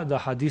بیا د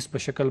حدیث په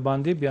شکل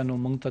باندې بیا نو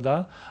موږ ته دا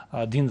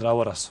دین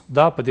راورس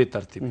دا په دې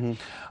ترتیب.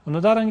 نو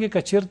دارنګې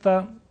که چېرته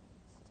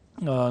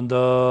د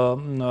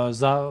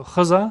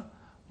ښځه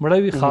مړه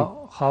وي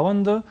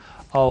خاوند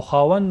او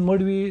خاوند مړ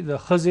وي د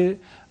ښځې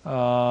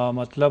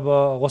مطلب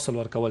غسل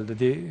ورکول د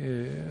دې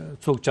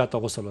څوک چاته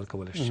غسل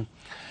ورکولی شي.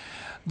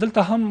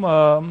 دلته هم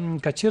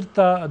که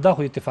چېرته دا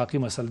خو اتفاقي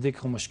مسله دی که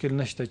خو مشکل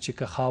نشته چې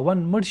که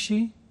خاوند مړ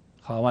شي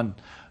خاوند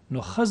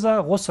نو ښځه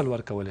غسل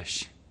ورکولی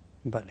شي.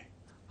 بله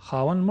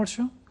خاوند مړ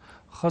شو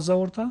ښځه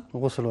ورته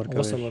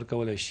غسل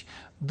ورکولی شي.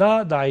 دا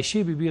د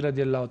عایشې بیبي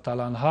رضی الله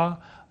تعالی عنها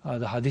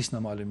د حدیث نه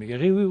معلومیږي.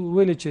 هغې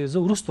ویلې چې زه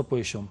وروسته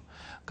پوه شم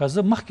که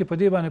زه مخکې په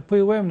دې باندې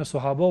پوه وایم نو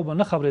صحابه به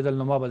نه خبرېدل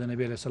نو ما به د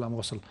نبي علیه السلام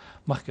غسل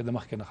مخکې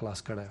نه خلاص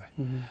کړی وی.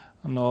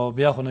 نو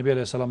بیا خو نبي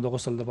علیه السلام د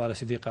غسل دپاره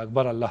صدیق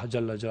اکبر الله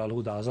جل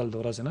جلاله د ازل د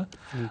ورځې نه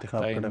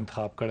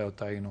انتخاب کړی او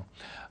تعین.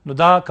 نو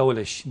دا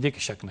کولی شي، دې کې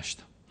شک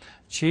نشته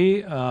چې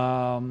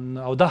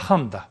او دا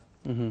هم ده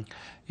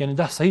یعنی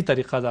دا صحیح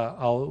طریقه ده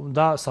او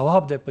دا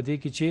ثواب دی په دې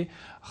کې چې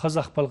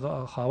ښځه خپل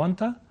خاوند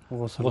ته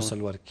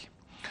غسل ورکړي.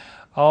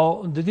 او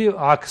د دې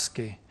عکس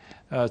کې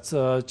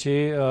چې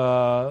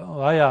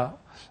آیا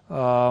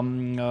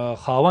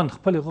خاوند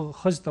خپل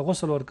ښځې ته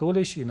غسل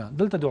ورکولی شي؟ نه.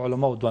 دلته د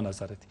علماو دوه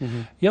نظر دي.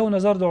 یو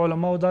نظر د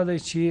علماو دا دی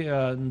چې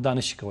دا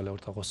نشي کولی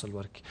ورته غسل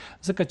ورکړي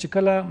ځکه چې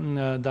کله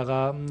دغه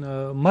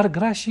مرګ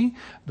راشي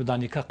نو دا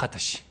نکاح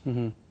قطع شي.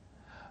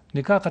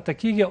 نکاح قطع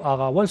کېږي او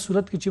هغه اول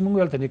صورت کې چې موږ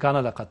ویل ته نکاح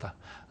نه ده قطع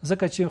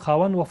ځکه چې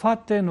خاوند وفات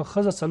دی نو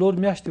ښځه 4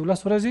 میاشتې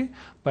 10 ورځې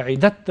په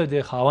عدت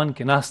د خاوند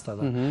کې ناسته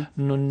ده.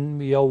 نو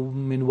یو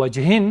من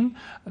وجهین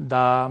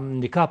دا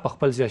نکاح په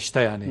خپل ځای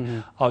شته یعنې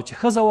او چې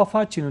ښځه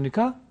وفات شي نو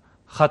نکاح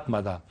ختمه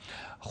ده.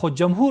 خو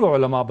جمهور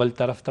علما بل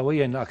طرف ته وایي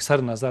یعنې اکثر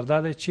نظر دا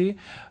دی چې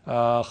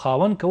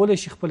خاوند کولی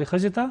شي خپلې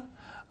ښځې ته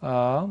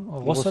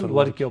غسل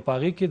ورکړي او په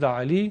هغې کې د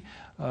علي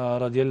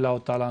رضی الله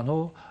تعالی عنه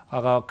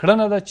هغه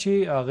کړنه ده چې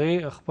هغې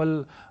خپل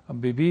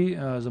بیبي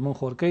زموږ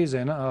خورکۍ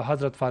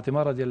حضرت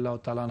فاطمه رضی الله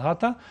تعالی عنها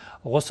ته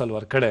غسل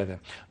ورکړی دی.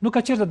 نو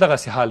که چېرته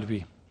دغسې حال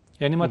وي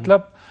یعنی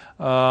مطلب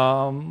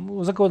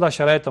ځکه دا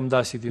شرایط هم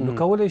داسې دي نو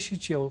کولی شي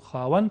چې یو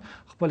خاوند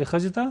خپلې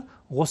ښځې ته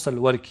غسل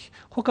ورکړي.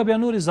 خو که بیا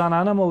نورې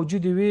زنانه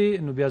موجودې وي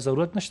نو بیا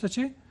ضرورت نشته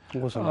چې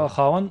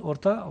خاوند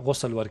ورته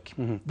غسل ورکړي.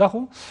 دا خو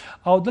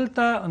او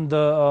دلته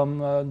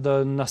د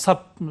نسب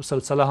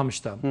سلسله هم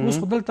شته. اوس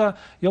خو دلته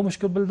یو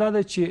مشکل بل دا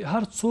دی چې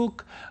هر څوک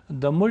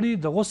د مړي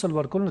د غسل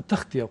ورکولو نه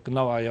تښتي یو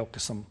نوع یو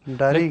قسم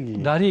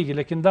ډارېږي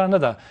لیکن دا نه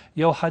ده.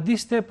 یو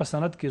حدیث دی په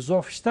سند کې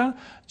ضعف شته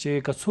چې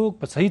که څوک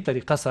په صحیح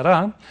طریقه سره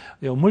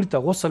یو مړي ته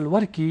غسل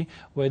ورکړي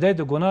وایي دی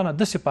د ګناه نه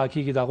داسې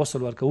پاکېږي دا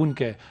غسل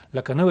ورکوونکی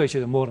لکه نه وایي چې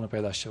د مور نه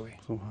پیدا شوی.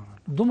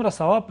 دومره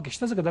ثواب پکې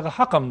شته ځکه دغه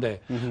حق هم دی.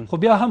 خو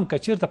بیا هم که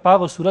چېرته په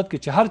هغه صورت کې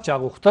چې هر چا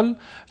غوښتل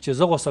چې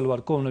زه غسل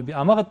ورکوم نو بیا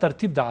همغه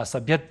ترتیب د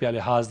عصبیت بیا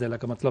لحاظ دی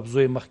لکه مطلب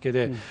زوی مخکې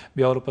دی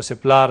بیا ورپسې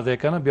پلار دی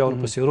که نه بیا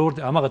ورپسې ورور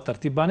دی همغه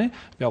ترتیب باندې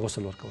بیا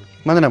غسل ورکول.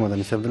 مننه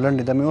مدني صاحب. د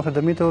لنډې دمې وخت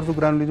دمې ته ورځو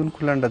ګرانو لیدونکو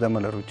لنډه دمه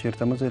لرو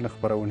چېرته مه ځئ له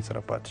خپرونې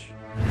سره پاتې شئ.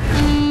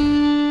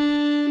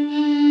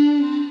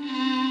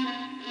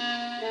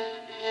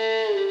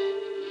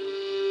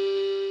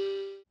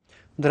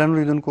 درنو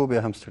لیدونکو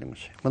بیا هم ستړي مه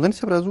شئ. مدني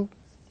صاحب راځو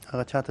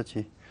هغه چاته چې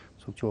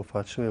څوک چې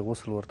وفات شوی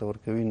غسل ورته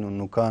ورکوي نو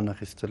نوکان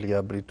اخیستل یا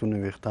بریتونه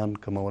ویښتان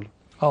کمول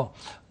او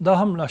دا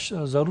هم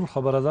ضرور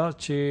خبره ده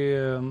چې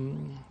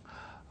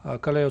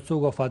کله یو څوک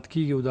وفات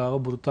کېږي او د هغه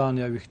بروتان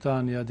یا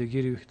ویښتان یا د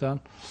ګیرې ویښتان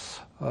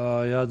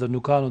یا د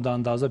نوکانو د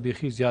اندازه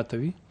بیخي زیاته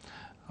وي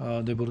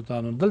د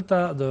بروتانو. دلته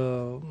د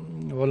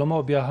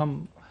علماو بیا هم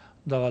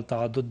دغه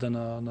تعدد د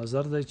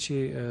نظر دی چې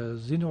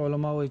ځینې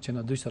علما وایي چې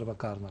نه دوی سره به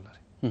کار نه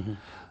لري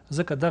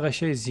ځکه دغه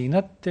شی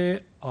زینت دی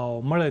او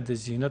مړی د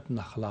زینت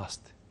نه خلاص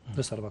دی د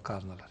سره به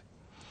کار نه لري.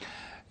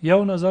 یو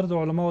نظر د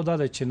علماو دا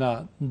دی چې نه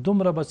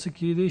دومره به څه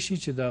کیدی شي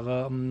چې دغه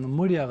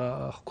مړي هغه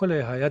ښکلی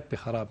حیات پې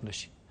خراب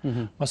نشي.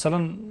 مثلا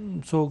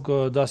څوک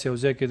داسې یو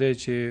ځای کې دی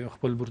چې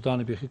خپل بروتان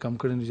بیخي کم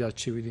کړي نه زیات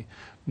شوي دي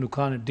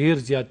نوکان ډېر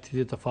زیات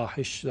دي ته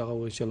فاحش دغه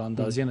وایي چې له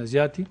اندازې نه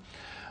زیات دي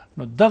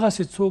نو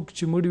دغسې څوک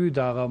چې مړي وي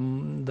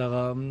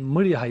دغه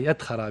مړي حیات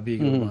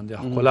خرابېږي ورباندې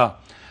ښکلا.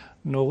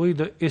 نو هغوی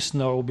د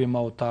اصنعوا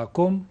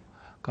بموتاکم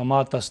کما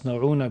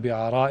تصنعون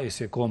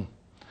بعرائسکم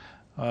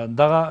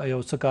دغه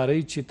یو څه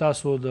کاری چې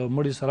تاسو د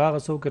مړي سره هغه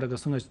څه وکړئ لکه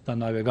څنګه چې د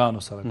ناوېګانو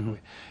سره کوئ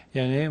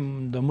یعنې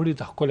د مړي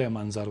ته ښکلی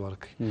منظر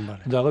ورکړئ.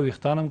 د هغه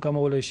ویښتان هم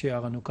کمولی شي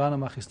هغه نوکان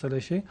هم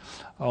اخیستلی شي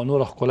او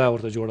نوره ښکلا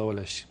ورته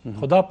جوړولی شي.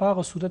 خو دا په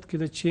هغه صورت کې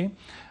ده چې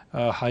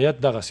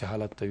حیات دغسې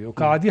حالت ته وي او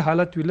که عادي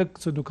حالت وي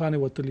لږ څه دوکانې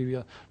وتلي وي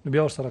نو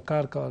بیا ورسره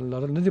کار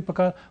لرل نه دي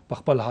پکار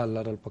په خپل حال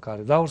لرل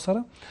پکار دا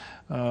ورسره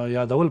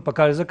یادول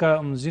پکار ځکه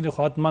ځینې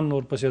خو حتما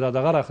ورپسې دا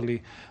دغه راخلي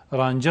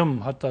رانجم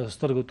حتی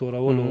سترګو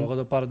تورولو هغه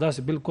دپاره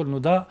داسې بالکل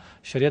نو دا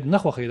شریعت نه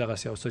خوښوي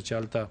دغسې یو څه چې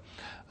هلته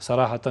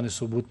صراحتا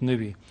ثبوت نه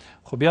وي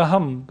خو بیا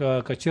هم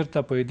که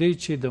چېرته پوهېدی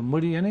چې د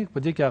مړي یعنې په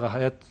دې کې هغه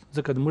حیات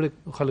ځکه د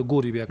مړي خلک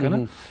ګوري بیا که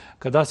نه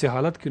که داسې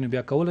حالت کې نو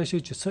بیا کولی شي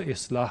چې څه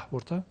اصلاح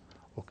ورته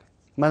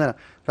مننه.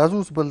 راځو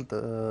اوس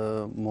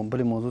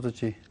بلې موضوع ته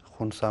چې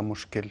خنثی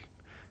مشکل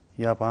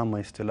یا په عامه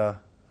اصطلاح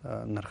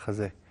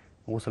نرښځی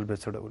غسل به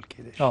څه ډول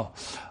کیدی شي؟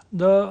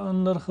 د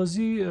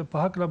نرښځي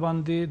په هکله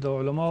باندې د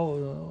علماو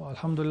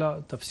الحمدلله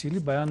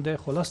تفصیلي بیان دی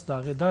خلاص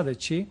د هغې دا دی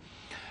چې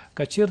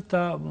که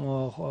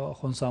چېرته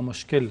خنثی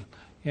مشکل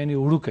یعنې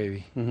وړوکی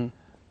وي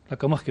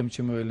لکه مخکې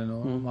چې مې ویل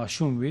نو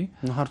ماشوم وي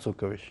نو هر څوک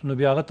کوي نو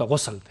بیا هغه ته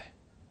غسل دی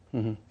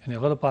یعنې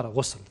هغه دپاره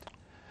غسل دی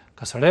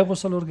که سړی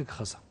غسل ورکړي که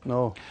ښځه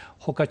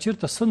خو که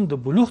چېرته سن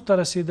د بلوغ ته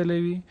رسېدلی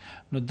وي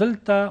نو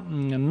دلته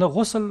نه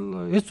غسل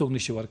هېڅوک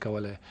نشي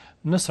ورکولی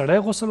نه سړی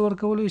غسل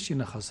ورکولی شي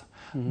نه ښځه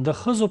د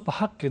ښځو په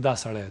حق کې دا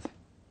سړی دی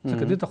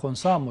ځکه دې ته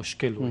خنثی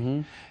مشکل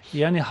وایي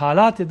یعنې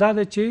حالات یې دا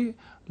دی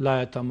چې لا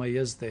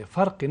یتمیز دی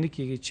فرق یې نه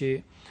کېږي چې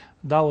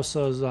دا اوس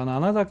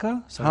زنانه ده که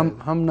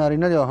هم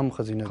نارینه دی او هم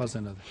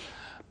ښځینه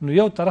دی نو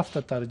یو طرف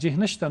ته ترجیح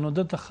نشته نو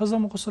دلته ښځه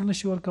هم غسل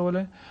نشي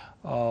ورکولی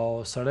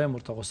او سړی هم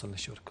ورته غسل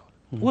نشي ورکولی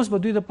اوس به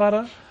دوی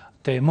دپاره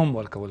تیمم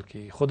ورکول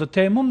کېږي خو د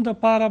تیمم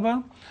دپاره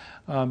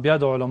به بیا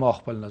د علماو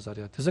خپل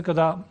نظریات ځکه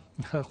دا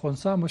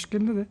خنثی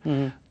مشکل نه دی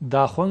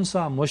دا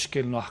خنثی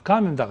مشکل نو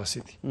احکام هم دغسې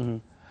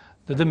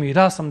دي د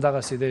میراث هم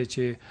دغسې دی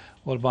چې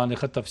ورباندې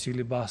ښه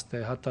تفصیلي بحث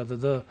دی حتی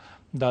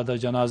دا د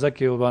جنازه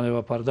کې ورباندې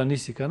به پرده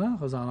نیسي که نه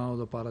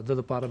ښځانانو دپاره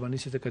د دپاره به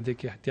نیسي ځکه دې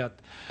کې احتیاط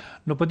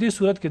نو په دې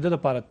صورت کې د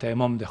دپاره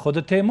تیمم دی خو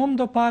د تیمم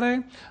دپاره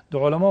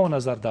د علماو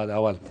نظر دا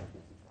دی اول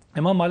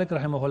امام مالک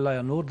رحمه الله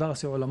یا نور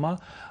دغسې علما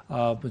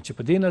چې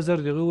په دې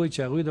نظر دغه وایي چې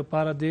هغوی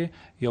دپاره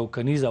د یو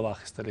کنیزه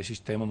واخیستلی شي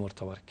چې تیمم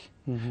ورته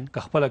ورکړي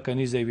که خپله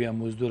کنیزه وي یا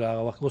مزدور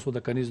هغه وخت اوس خو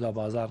د کنیز دا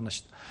بازار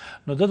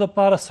نشته نو د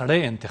دپاره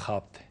سړی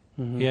انتخاب دی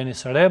یعنی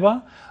سړی به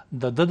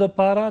د ده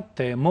دپاره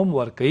تیمم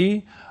ورکوي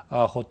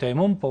خو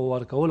تیمم په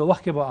ورکولو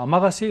وخت کې به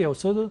همغسې یو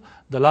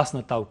څه د لاس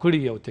نه تاو کړي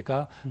یو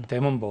تکه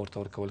تیمم به ورته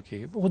ورکول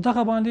کېږي خو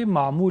دغه باندې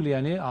معمول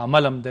یعنې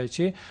عمل هم دی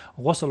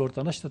چې غسل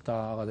ورته نشته ته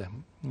هغه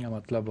دی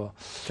مطلب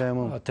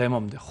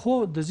تیمم دی خو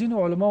د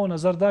ځینو علماو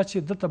نظر دا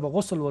چې دلته به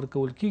غسل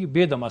ورکول کېږي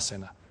بې د مسې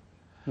نه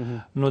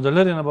نو د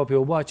لرې نه به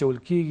په اوبه اچول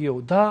کېږي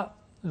او دا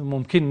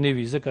ممکن نه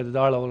وي ځکه د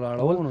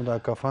اړول نو دا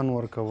کفن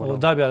ورکول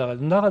دا بیا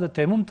دغه د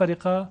تیمم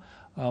طریقه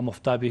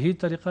مفتابهي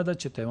طریقه ده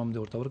چې تیمم دې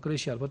ورته ورکړی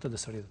شي البته د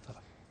سړي د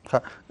طرف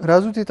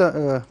راځو دې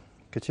ته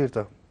که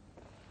چېرته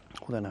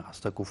خدای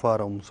ناخواسته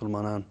کفار او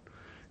مسلمانان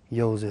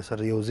یو ځای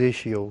سره یو ځای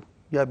شي او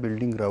یا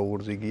بلډینګ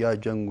راوغورځېږي یا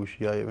جنګ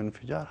وشي یا یو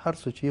انفجار هر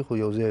څه چې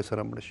خو یو ځای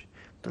سره مړه شي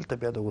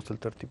دلته بیا د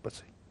غسل ترتیب به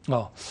څه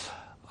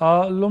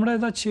لومړی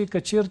دا چې که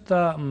چېرته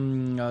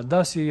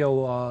داسې یو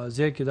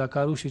ځای کې دا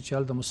کار وشي چې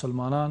هلته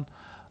مسلمانان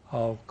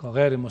او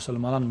غیر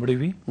مسلمانان مړه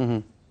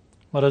وي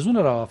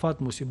مرضونه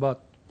راوفات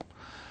مصیبات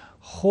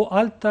خو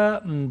هلته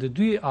د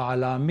دوی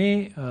علامې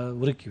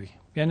ورکې وي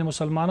یعنی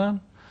مسلمانان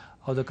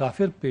او د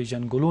کافر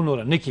پیژنګلو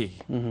نوره نه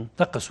کېږي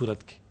دغه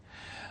صورت کې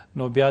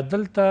نو بیا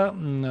دلته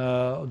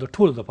د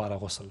ټولو دپاره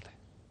غسل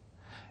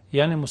دی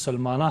یعنی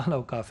مسلمانان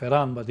او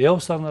کافران به د یو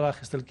سر نه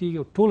راخیستل کېږي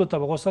او ټولو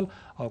ته به غسل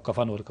او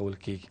کفن ورکول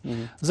کېږي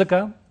ځکه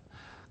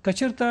که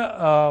چېرته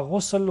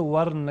غسل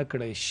ور نه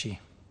کړی شي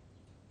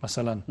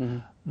مثلا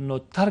نو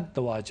ترک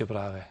د واجب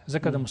راغی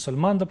ځکه د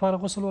مسلمان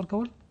دپاره غسل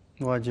ورکول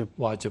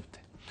واجب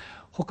دی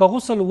خو که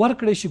غسل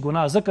ورکړی شي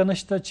ګناه ځکه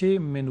نشته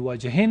چې من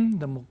وجهین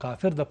د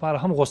کافر دپاره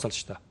هم غسل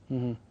شته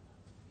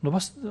نو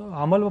بس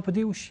عمل به په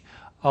دې وشي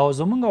او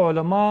زمونږ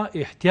علما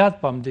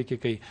احتیاط په همدې کې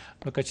کوي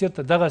نو که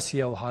چېرته دغسې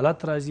یو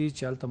حالت راځي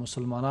چې هلته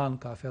مسلمانان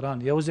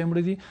کافران یو ځای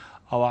مړه دي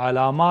او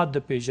علامات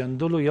د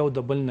پیژندلو یو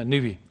د بل نه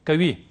نه وي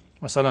کوي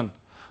مثلا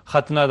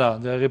ختنه ده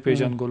د هغې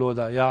پیژنګلو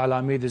ده یا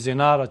علامې د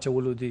زنا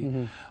راچولو دي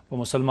په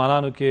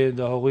مسلمانانو کې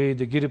د هغوی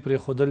د ګیرې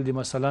پرېښودل دي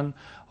مثلا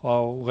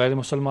او غیر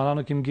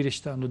مسلمانانو کې هم ګیرې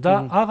شته نو دا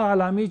هغه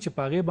علامې چې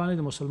په هغې باندې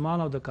د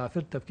مسلمان او د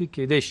کافر تفکیک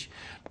کیدی شي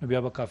نو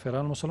بیا به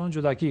کافران مسلمان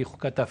جدا کېږي خو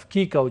که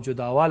تفکیک او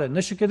جداوالی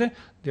نه شي کېدی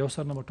د یو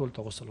سر نه به ټولو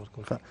ته غسل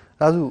ورکول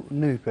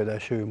راځو نوي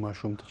پیدا شوي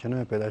ماشوم ته چې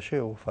نوی پیدا شوی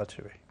او وفات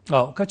شوی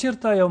او که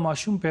چېرته یو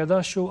ماشوم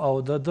پیدا شو او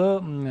د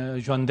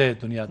ژوندی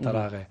دنیا ته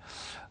راغی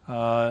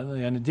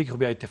یعنی دې کې خو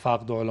بیا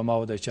اتفاق د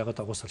علماو دی چې هغه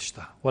ته غسل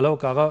شته ولو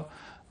که هغه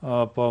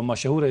په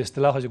مشهوره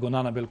اصطلاح چې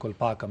ګناه نه بالکل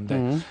پاک هم دی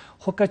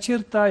خو که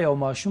چېرته یو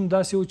ماشوم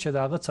داسې و چې د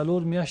هغه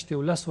 4 میاشتې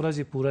او 10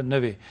 ورځې پوره نه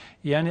وي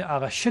یعنی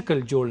هغه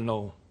شکل جوړ نه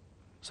و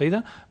صحیح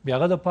ده بیا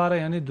هغه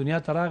دپاره یعنی دنیا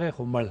ته راغی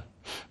خو مړ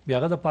بیا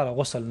هغه دپاره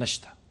غسل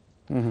نشته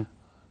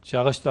چې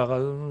هغه شته هغه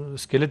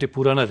سکلیټ یې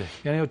پوره نه دی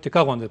یعنی یو تکه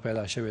غوندې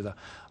پیدا شوې ده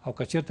او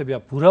که چېرته بیا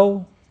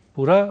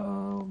پوره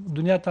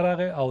دنیا ته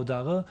راغی او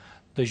د هغه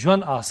د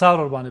ژوند آثار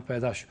ورباندې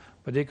پیدا شو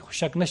په دې کې خو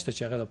شک نشته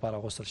چې هغه دپاره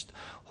غسل شته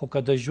خو که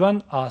د ژوند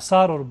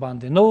آثار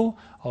ورباندې نه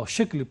او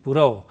شکل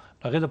پوره و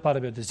هغې دپاره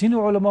بیا د ځینو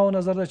علماو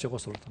نظر ده چې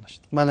غسل ورته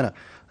نشته. مننه.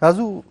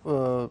 راځو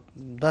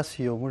داسې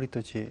یو مړي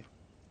ته چې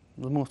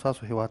زموږ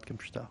ستاسو هېواد کې هم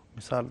شته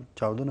مثال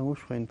چاودنه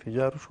وشوه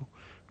انفجار وشو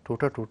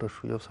ټوټه ټوټه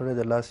شو یو سړی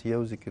د لاس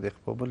یو ځای کې دی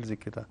په بل ځای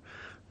کې ده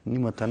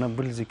نیمه تنه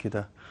بل ځای کې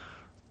ده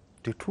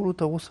دې ټولو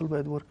ته غسل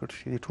باید ورکړل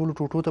شي دې ټولو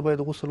ټوټو ته باید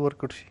غسل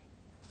ورکړل شي.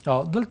 او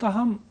دلته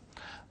هم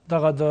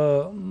دغه د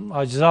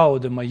اجزاو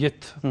د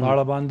میت په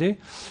اړه باندې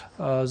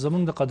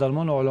زموږ د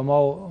قدرمنو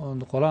علماو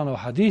د قرآن او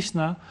حدیث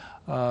نه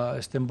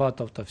استنباط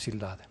او تفصیل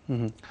دا دی.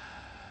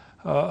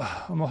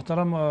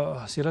 محترم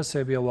سیرت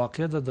صاحب یو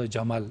واقعه ده د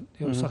جمل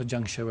یو سخت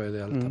جنگ شوی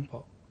دی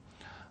هلته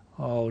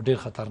او ډېر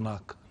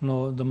خطرناک نو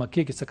د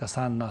مکې کې څه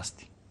کسان ناست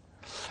دي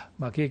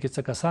مکې کې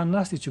څه کسان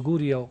ناست دي چې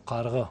ګوري یو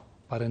قارغه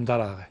پرنده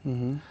راغی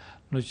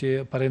نو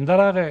چې پرنده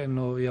راغی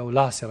نو یو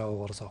لاس یې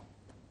راوغورځاو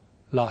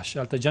لاش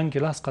هلته جنگ کې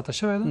لاس قطع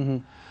شوی ده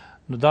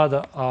نو دا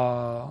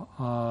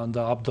د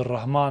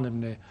عبدالرحمن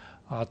ابن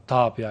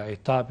عتاب یا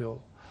عتاب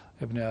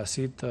ابن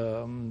اسید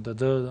د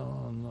ده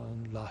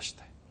لاش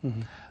دی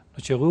نو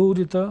چې هغوی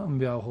ولید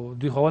بیا خو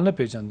دوی خو اول نه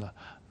پېژنده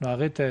نو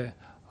هغې ته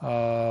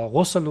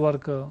غسل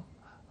ورکړه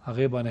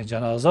هغې باندې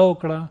جنازه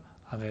وکړه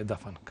هغې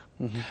دفن کړه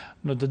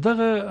نو د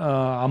دغه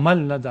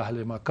عمل نه د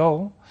اهل مکه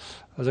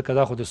ځکه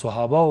دا خو د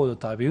صحابه او د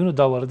تابعینو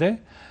دور دی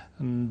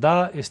دا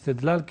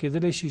استدلال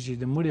کېدلی شي چې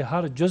د مړي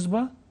هر جز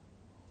به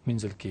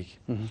مینځل کېږي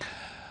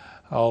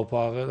او په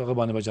هغه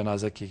باندې به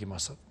جنازه کېږي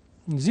مثلا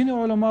ځینې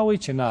علما وایي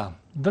چې نه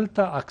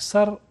دلته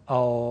اکثر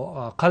او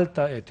اقل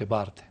ته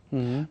اعتبار دی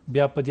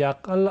بیا په دې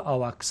اقل او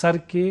اکثر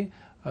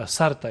کې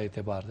سر ته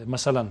اعتبار دی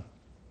مثلا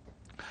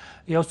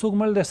یو څوک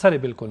مړ دی سر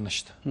یې بالکل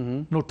نشته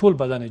نو ټول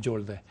بدن یې جوړ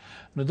دی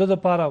نو د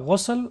دپاره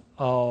غسل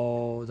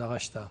او دغه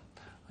شته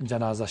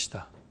جنازه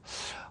شته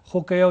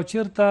خو که یو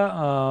چېرته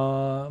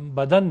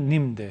بدن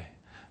نیم دی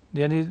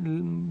یعنی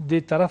دې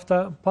طرف ته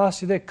پاس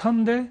چې دی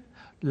کم دی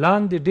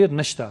لاندې ډېر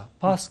نشته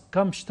پاس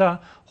کم شته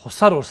خو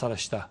سر ورسره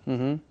شته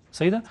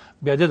صحیح ده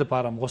بیا دې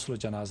دپاره هم غسل و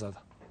جنازه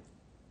ده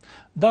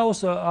دا اوس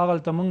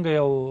هغلته مونږ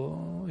یو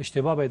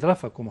اشتباه باید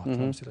رفع کړو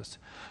محترم سیرت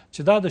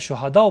چې دا د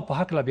شهداو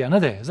په هکله بیا نه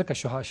دی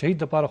ځکه شهید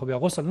دپاره خو بیا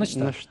غسل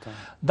نشته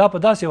دا په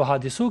داسې یو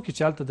حادثو کې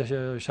چې هلته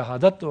د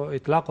شهادت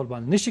اطلاق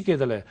ورباندې نشي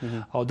کېدلی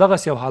او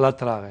دغسې یو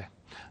حالت راغی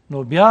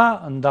نو بیا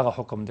دغه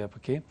حکم دی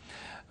پکې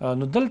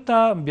نو دلته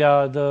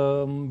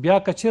بیا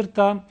که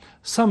چېرته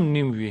سم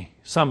نیم وي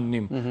سم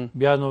نیم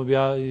بیا نو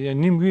بیا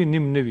نیم وي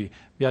نیم نه وي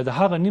بیا د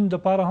هغه نیم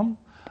دپاره هم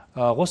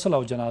غسل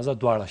او جنازه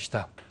دواړه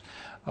شته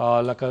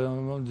لکه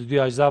د دوی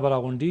اجزا به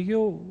راغونډېږي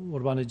او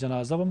ورباندې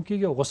جنازه به هم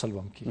کېږي او غسل به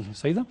هم کېږي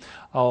صحیح ده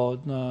او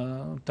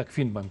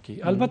تکفین به هم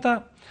کېږي البته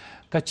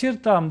که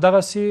چېرته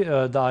همدغسې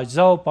د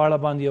اجزاو په اړه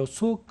باندې یو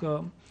څوک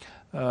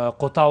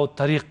قطاع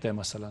الطریق دی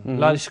مثلا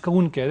لارې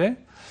شکوونکی دی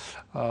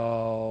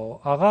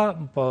هغه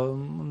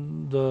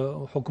د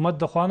حکومت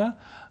د خوا نه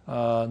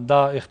دا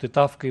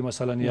اختطاف کوي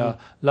مثلا یا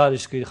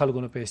لارې کوي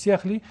خلکو نه پیسې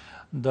اخلي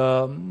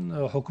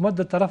د حکومت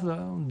د طرف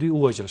دوی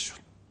ووژل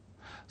شول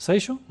صحیح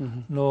شو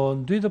نو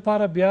دوی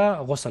دپاره بیا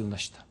غسل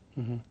نشته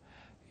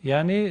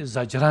یعنی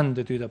زجرن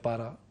د دوی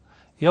دپاره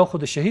یو خو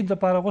د شهید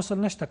دپاره غسل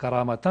نشته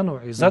کرامتن او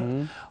عزت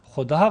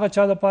خو د هغه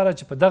چا دپاره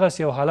چې په دغسې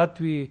یو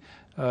حالت وي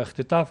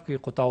اختطاف کوي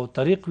قطاع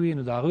الطریق وي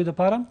نو د هغوی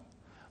دپاره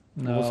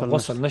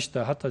غسل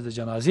نشته حتی د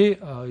جنازې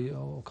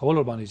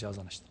کولو باندې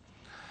اجازه نشته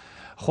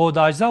خو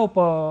د اجزاو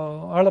په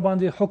اړه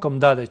باندې حکم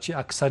دا دی چې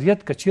اکثریت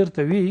که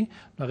چېرته وي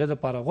نو هغې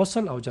دپاره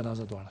غسل او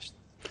جنازه دواړه شته.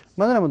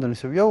 مننه مدني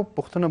صاحب یو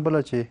پوښتنه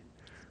بله چې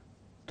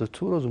د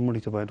څو ورځو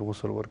مړي ته باید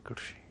غسل ورکړل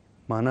شي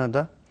معنا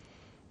ده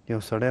یو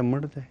سړی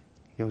مړ دی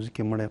یو ځای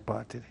کې مړی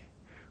پاتې دی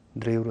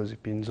 3 ورځې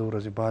 5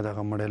 ورځې بعد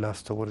هغه مړی لاس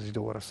ته ورځي د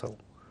ورسوو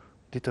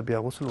دې ته بیا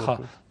غسل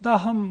ورکړو دا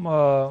هم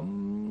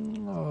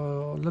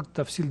لږ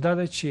تفصیل دا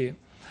دی چې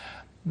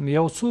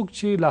یو څوک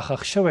چې لا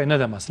ښخ شوی نه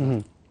ده مثلا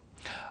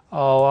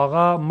او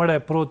هغه مړی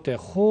پروت دی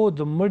خو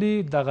د مړي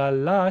دغه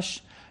لاش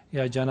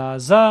یا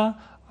جنازه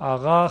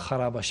هغه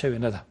خرابه شوې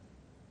نه ده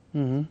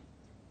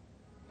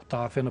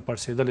تعافی نه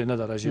پړسېدلې نه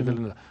ده رژېدلې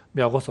نه ده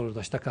بیا غسل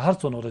ورته شته که هر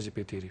څومره ورځې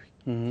پرې تېرې وي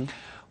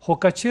خو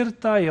که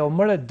چېرته یو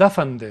مړی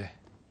دفن دی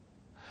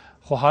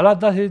خو حالات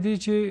داسې دي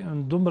چې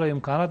دومره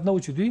امکانات نه و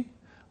چې دوی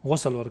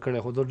غسل ورکړی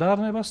خو د ډار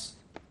نه بس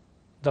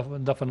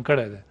دفن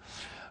کړی دی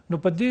نو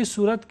په دې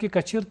صورت کې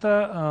که چېرته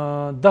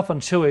دفن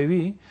شوی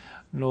وي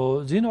نو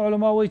ځینو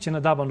علما وایي چې نه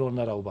دا به نور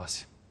نه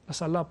راوباسي بس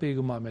الله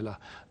پوهېږي معامله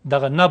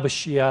دغه نبش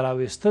یا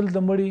راویستل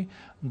د مړي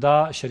دا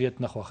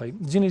شریعت نه خوښوي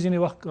ځینې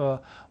وخت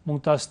موږ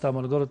تاسو ته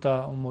ملګرو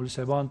ته مولوي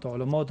صاحبانو ته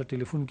علماو ته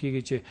ټلیفون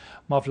کېږي چې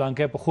ما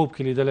فلانکی په خوب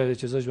کې لیدلی دی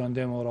چې زه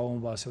ژوندی یم او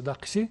راوباسي دا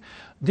قصې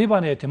دې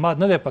باندې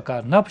اعتماد نه دی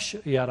پکار نبش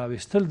یا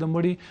راویستل د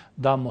مړي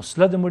دا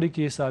مسله د مړي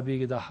کې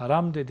حسابېږي دا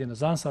حرام دی د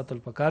نه ځان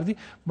ساتل پکار دي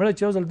مړی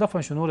چې یو ځل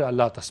دفن شو نور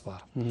الله ته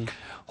سپاره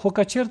خو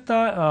که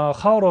چېرته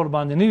خاوره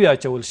ورباندې نه وي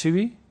اچول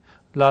شوي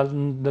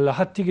د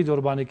لحد تیږې د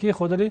ورباندې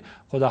کېښودلې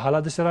خو دا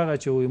حالت داسې راغی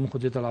چې موږ خو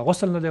دې ته لا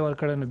غسل نه دی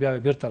ورکړی نو بیا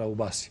بېرته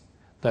راوباسي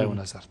دا یو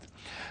نظر دی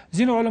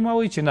ځینو علما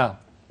وایي چې نه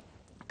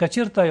که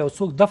چېرته یو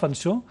څوک دفن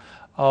شو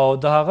او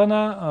د هغه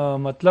نه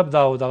مطلب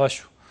دا او دغه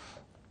شو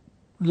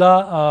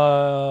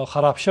لا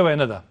خراب شوی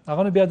نه ده.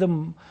 هغه بیا د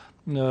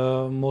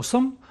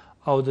موسم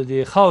او د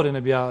دې خاورې نه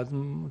بیا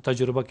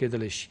تجربه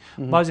کېدلی شي.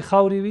 بعضې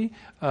خاورې وي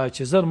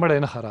چې زر مړی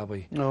نه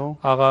خرابوي،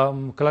 هغه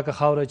کلکه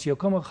خاوره چې یو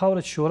کومه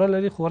خاوره چې شوره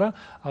لري خوره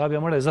هغه بیا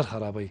مړی زر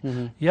خرابوي.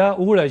 یا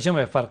اوړی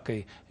ژمی فرق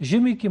کوي،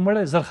 ژمي کې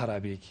مړی زر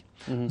خرابېږي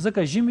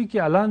ځکه ژمي کې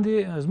لاندې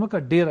ځمکه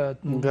ډېره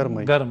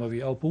ګرمه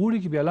وي او په اوړي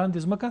کې بیا لاندې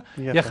ځمکه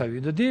یخه وي.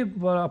 د دې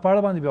په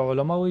اړه باندې بیا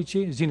علما وایي چې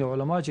ځینې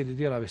علما چې د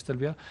دې راویستل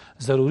بیا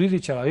ضروري دي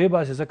چې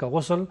راوباسي ځکه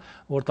غسل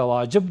ورته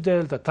واجب دی،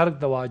 دلته ترک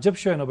د واجب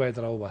شوی نو باید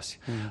راوباسي.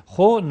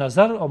 خو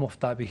نظر او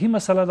مفتابهي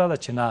مسله دا ده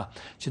چې نه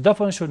چې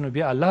دفن شو نو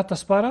بیا الله ته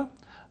سپاره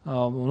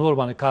نور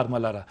باندې کار مه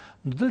لره.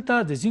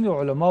 دلته د ځینې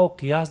علماو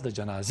قیاس د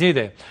جنازې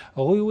دی.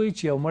 هغوی وایي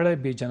چې یو مړی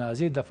بې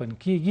جنازې دفن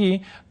کیږي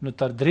نو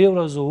تر 3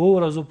 ورځو 7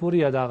 ورځو پورې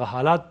یا د هغه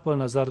حالات په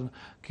نظر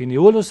کې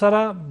نیولو سره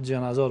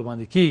جنازه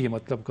ورباندې کیږي.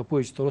 مطلب که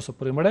پوه چې تر اوسه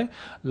پورې مړی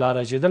لا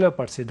رژېدلی او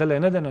پړسېدلی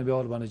نه دی نو بیا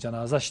ورباندې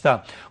جنازه شته.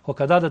 خو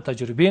که دا د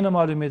تجربې نه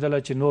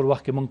معلومېدله چې نور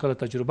وخت کې مونږ کله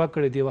تجربه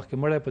کړې دې وخت کې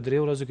مړی په 3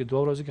 ورځو کې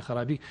 2 ورځو کې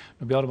خرابي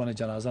نو بیا ورباندې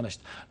جنازه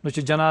نشته. نو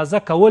چې جنازه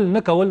کول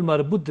نه کول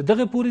مربوط د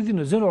دغې پورې دي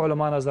نو ځینو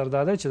علما نظر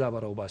دا دی چې دا به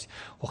راوباسي.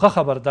 خو ښه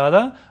خبر دا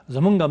ده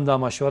زمونږ هم دا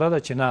مشوره ده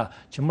چې نه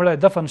چې مړی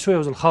دفن شو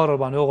یو ځل خاوره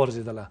باندې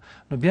وغورځېدله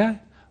نو بیا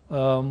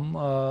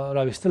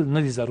راویستل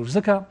نه دي ضرور.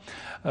 ځکه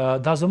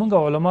دا زمونږ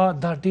علما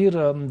دا ډېر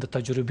د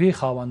تجربې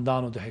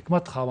خاوندانو د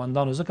حکمت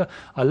خاوندانو ځکه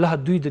الله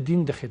دوی د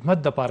دین د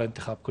خدمت دپاره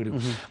انتخاب کړي.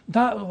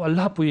 دا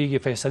الله پوهېږي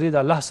فیصلې د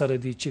الله سره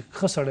دي چې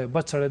ښه سړی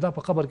بد سړی دا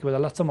په قبر کې به د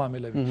الله څه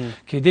معامله وي.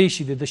 کیدی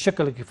شي د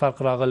شکل کې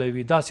فرق راغلی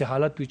وي، داسې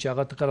حالت وي چې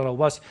هغه ته کله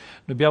راوباسي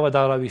نو بیا به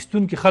دا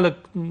راویستونکي خلک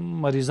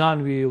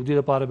مریضان وي او دوی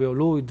دپاره به یو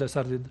لوی د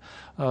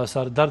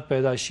سر درد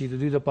پیدا شي،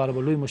 د دوی دپاره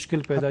به لوی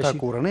مشکل پیدا شي،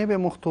 کورنۍ به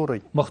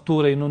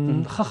مختوری. نو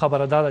ښه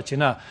خبره دا ده چې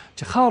نه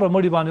چې خاوره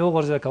مړي باندې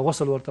وغورځېده که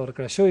غسل ورته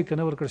ورکړی شوی که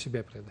نه ورکړی شي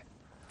بیا پرېږدئ.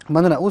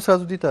 مننه. اوس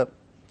راځو دې ته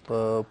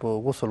په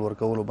غسل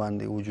ورکولو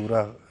باندې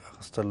اجوره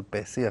اخیستل،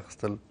 پیسې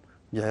اخیستل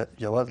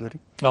جواز لري؟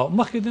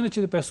 مخکې دې نه چې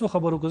د پیسو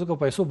خبرو وکړو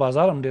ځکه پیسو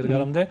بازار هم ډېر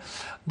ګرم دی.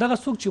 دغه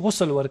څوک چې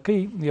غسل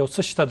ورکوي یو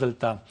څه شته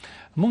دلته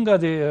مونږ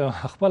د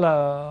خپله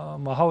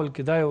ماحول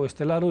کې دا یو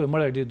اصطلاح لرو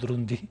مړی ډېر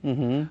دروند دي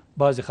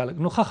بعضې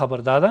خلک. نو ښه خبر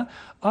دا ده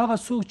هغه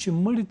څوک چې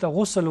مړي ته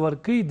غسل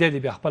ورکوي دی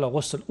بیا خپله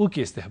غسل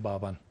وکړي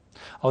استحبابا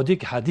او دې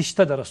کې حدیث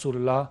شته د رسول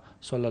الله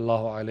صلی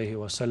الله علیه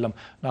وسلم.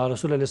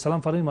 رسول الله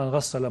سلام فرمایي من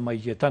غسل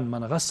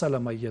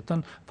میتا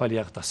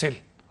فلیغتسل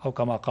او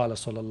کما قال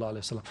صلی الله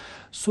علیه وسلم.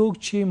 څوک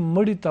چې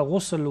مړي ته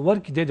غسل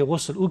ورکړي دی د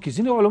غسل وکړي.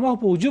 ځینې علما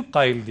په وجوب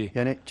قایل دي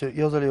یعنې چې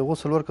یو ځل یې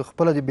غسل ورکړه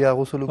خپله دې بیا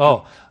غسل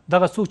وکړي.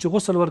 دغه څوک چې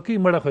غسل ورکوي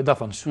مړی خو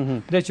دفن شو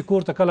دی چې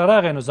کور ته کله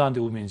راغی نو ځان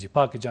دې ومینځي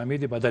پاکې جامې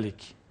دې بدلې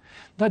کړي.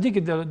 دا دې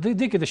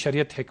کې د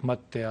شریعت حکمت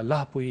دی،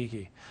 الله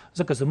پوهېږي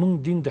ځکه زمونږ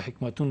دین د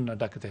حکمتونو نه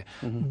ډک دی.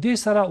 دې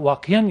سره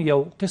واقعا یو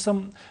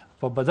قسم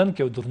په بدن کې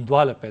یو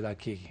دروندواله پیدا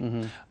کېږي.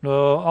 نو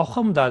او ښه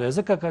هم دا دی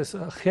ځکه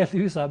که خیال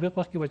وي سابق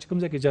وخت کې به چې کوم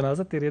ځای کې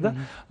جنازه تېرېده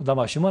د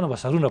ماشومانو به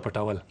سرونه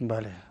پټول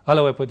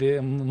هله وایي په دې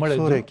مړی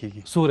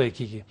سوری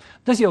کېږي.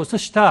 داسې یو څه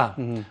شته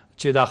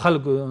چې دا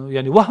خلکو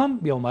یعنی وهم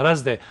یو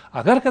مرض دی.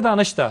 اگر که دا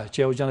نشته چې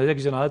یو جنازه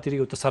کې جنازه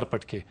تېرېږي ته سر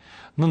پټ کړي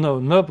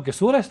نه پکې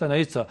سوری شته نه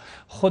هېڅ،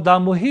 خو دا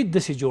محیط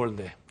داسې جوړ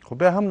دی. خو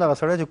بیا هم دغه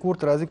سړی چې کور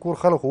ته راځي کور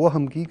خلک خو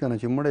وهم کېږي که نه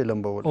چې مړی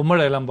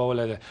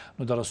لمبولی دی.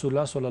 نو د رسول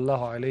الله صلی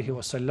الله علیه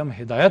وسلم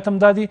هدایت هم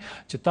دا دی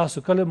چې تاسو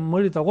کله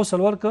مړي ته غسل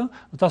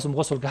ورکړه تاسو هم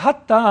غسل کړه.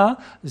 حتی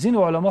ځینې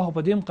علما خو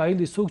په دې هم قایل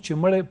دي څوک چې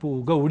مړی په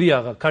اوږه وړي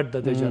هغه کټ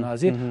د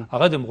جنازې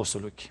هغه دې هم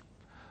غسل وکړي.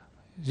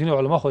 ځینې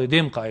علما خو د دې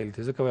هم قایل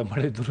دي ځکه وایي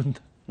مړی دروند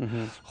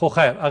خو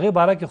خیر هغې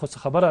باره کې خو څه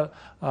خبره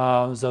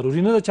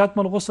ضروري نه ده چې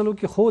حتما غسل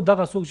وکړي. خو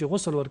دغه څوک چې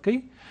غسل ورکوي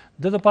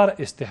د دپاره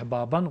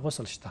استحبابا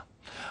غسل شته.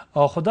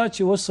 او خدا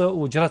چې اوس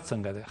اجرت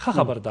څنګه دی ښه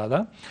خبر دا ده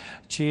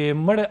چې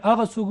مړی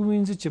هغه څوک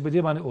ووینځي چې په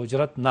دې باندې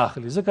اجرت نه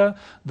اخلي. ځکه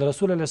د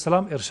رسول الله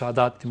سلام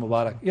ارشادات دي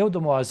مبارک، یو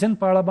د مؤذن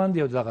په اړه باندې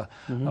یو دغه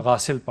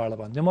غاسل په اړه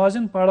باندې. د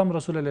مؤذن په اړه هم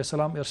رسول الله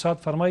سلام ارشاد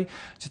فرمایي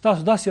چې تاسو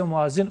داسې یو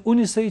مؤذن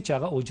ونیسئ چې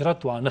هغه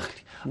اجرت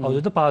وانخلي او د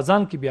ده په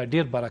اذان کې بیا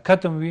ډېر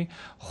برکت هم وي.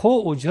 خو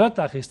اجرت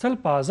اخیستل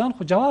په اذان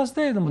خو جواز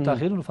دی، د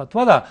متأخرینو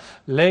فتوا ده،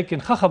 لیکن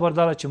ښه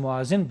خبرداره چې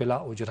مؤذن بلا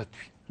اجرت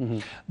وي.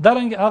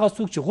 دارنګه هغه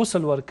څوک چې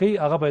غسل ورکوي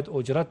هغه باید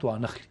اجرت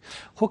وانخلي.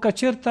 خو که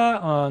چېرته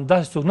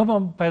داسې څوک نه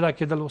پیدا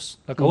کېدل اوس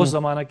لکه اوس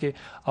زمانه کې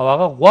او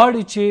هغه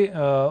غواړي چې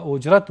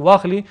اجرت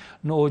واخلي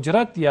نو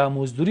اجرت یا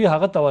مزدوري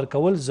هغه ته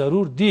ورکول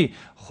ضرور دي.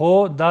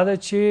 خو دا ده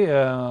چې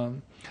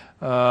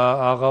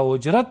هغه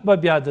اجرت به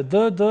بیا د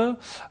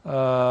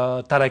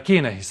ترکې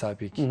نه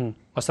حسابېږي.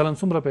 مثلا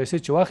څومره پیسې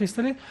چې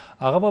واخیستلې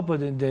هغه به په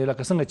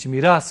لکه څنګه چې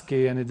میراث کې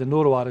یعنې د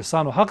نور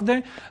وارثانو حق دی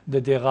د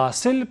دې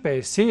غاسل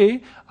پیسې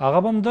هغه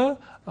به هم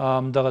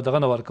د دغه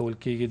نه ورکول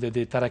کېږي د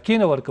دې ترکې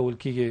نه ورکول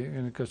کېږي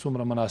که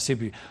څومره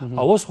مناسب وي.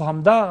 او اوس خو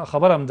همدا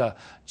خبره هم ده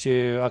چې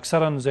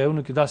اکثرا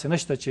ځایونو کې داسې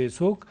نشته چې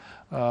څوک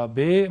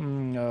بې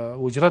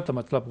اجرت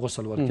مطلب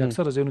غسل ورکړي.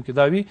 اکثره ځایونو کې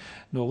دا وي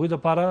نو هغوی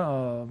دپاره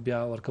بیا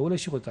ورکولی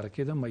شي خو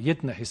ترکې د میت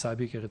نه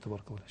حسابي کې هغې ته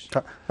ورکولی شي.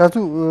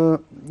 راځو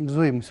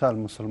زوی مثال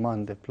مسلمان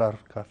دی پلار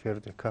کافر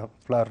دی،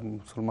 پلار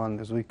مسلمان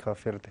دی زوی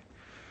کافر دی،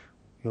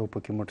 یو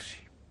پکې مړ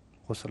شي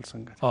غسل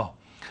څنګه دی؟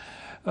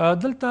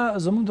 دلته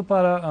زموږ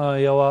دپاره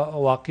یوه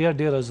واقعه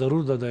ډېره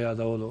ضرور ده د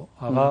یادولو.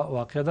 هغه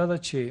واقعه دا ده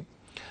چې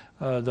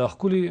د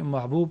ښکلي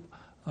محبوب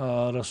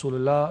رسول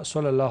الله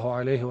صلی الله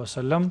علیه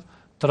وسلم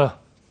تره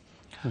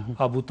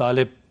ابو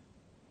طالب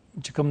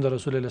چې کوم د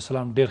رسول الله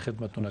اسلام ډېر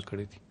خدمتونه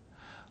کړي دي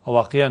او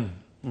واقعا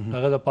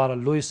هغه دپاره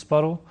لوی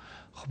سپرو،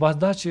 خو بس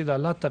دا چې د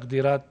الله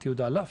تقدیرات دي او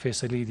د الله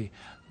فیصلې دي،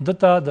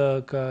 دته د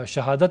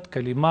شهادت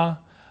کلمه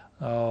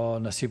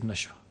نصیب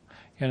نشو،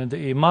 یعنی د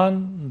ایمان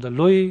د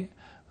لوی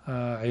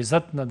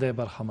عزت نه دی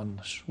برخمن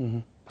نشو.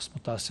 بس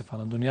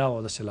متاسفانه دنیا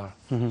او داسې لاړ.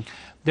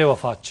 دی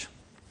وفات شو.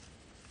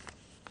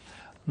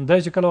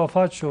 دی چې کله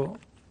وفات شو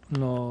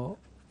نو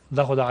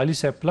دا خو د علي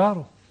صاحب پلار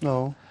و،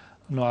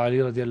 نو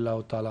علي رضی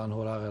الله تعالی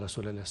عنه راغی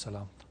رسول الله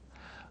سلام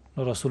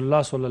نو رسول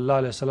الله صلی الله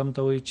علیه وسلم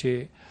ته وایي چې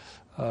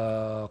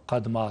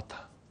قد مات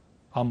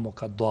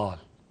عمک الضال.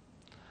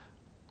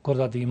 ګوره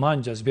دا د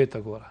ایمان جذبې ته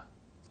ګوره،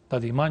 دا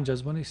د ایمان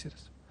جذبه نه سي.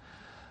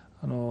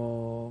 نو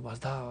بس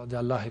دا د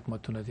الله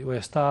حکمتونه دي.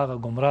 وایي ستا هغه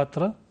ګمراه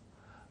تره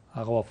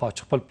هغه وفات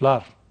شو، خپل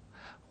پلار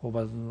خو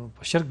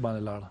په شرک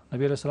باندې لاړه.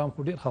 نبي علیه السلام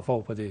خو ډېر خفه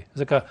و په دې،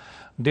 ځکه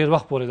ډېر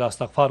وخت پورې د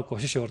استغفار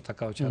کوشش یې ورته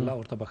کوه چې الله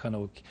ورته بښنه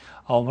وکړي،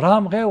 او عمره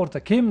هم غیر ورته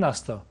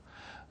کېمناسته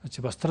چې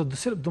بس تره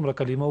صرف دومره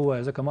کلمه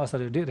ووایه، ځکه ما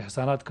سره ډېر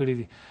احسانات کړي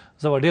دي،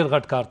 زه به ډېر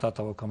غټ کار تا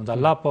ته وکړم، د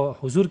الله په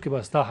حضور کې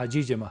به ستا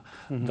حجیج یم،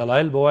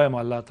 دلایل به وایم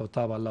الله ته،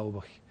 تا به الله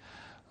وبښي.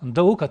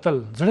 ده وکتل،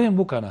 زړه یې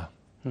وکنه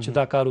چې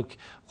دا کار وکړي،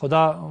 خو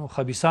دا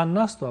خبیثان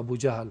ناست و ابو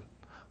جهل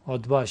او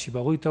ادباشي به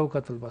هغوی ته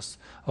وکتل، بس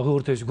هغوی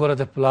ورته ویل ګوره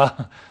د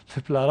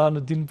پلارانو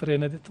دین پرې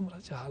نه دی، دومره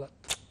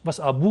جهالت. بس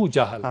ابو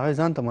جهل هغوی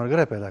ځان ته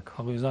ملګری پیدا کړ،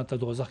 هغوی ځان ته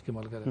دوزخ کې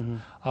ملګری.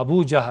 ابو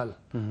جهل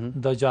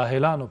د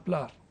جاهلانو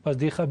پلار، بس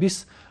دې خبیث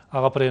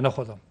هغه پرې نه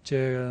ښودم چې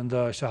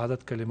د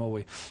شهادت کلمه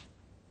ووایي.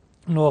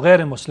 نو غیر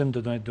مسلم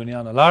د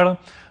دنیا نه لاړه.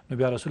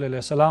 نو بیا رسول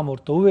الله السلام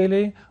ورته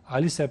وویلې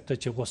علي صاحب ته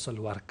چې غسل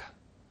ورکه،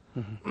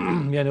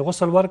 یعنی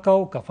غسل ورکه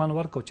او کفن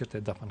ورکه او چېرته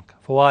دفن که،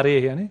 فوارې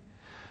یعنی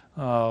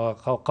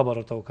قبر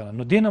ورته وکنه.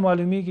 نو دې نه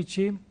معلومیږي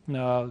چې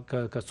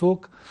که څوک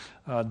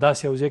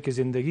داسې یو ځای کې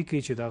زندګي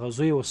کوي چې د هغه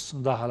زوی اوس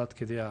دا حالت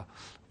کې دی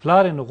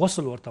پلار یې، نو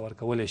غسل ورته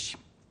ورکولی شي.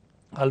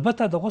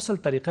 البته د غسل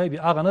طریقه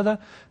بیا هغه نه ده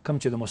کوم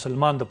چې د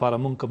مسلمان دپاره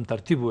مونږ کوم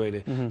ترتیب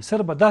ویلی،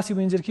 صرف به داسې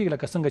مینځل کېږي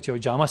لکه څنګه چې یو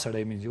جامه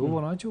سړی مینځي،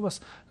 وونه چې بس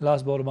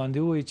لاس به ورباندې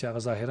ووایي چې هغه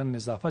ظاهرا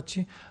نظافت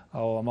شي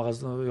او همغه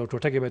یو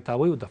ټوټه کې به یې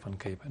تاووي او دفن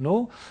کوي. نو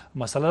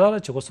مسله دا ده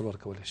چې غسل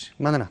ورکولی شي.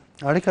 مننه.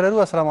 اړیکه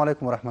لرو. السلام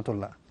علیکم ورحمت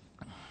الله.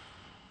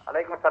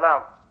 علیکم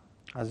السلام.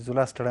 عزیز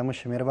الله ستړی مه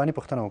شئ، مهرباني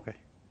پوښتنه وکړئ.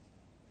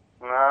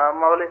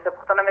 مولوي صاحب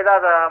پوښتنه مې دا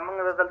ده، موږ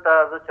دلته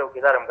زه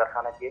چوکیدار یم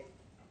ګرخانه کې،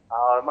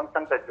 او موږ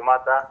څنګ ته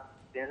جومات ده،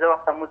 15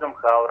 وخته مونځ هم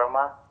ښه اورم،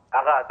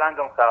 هغه اذان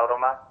هم ښه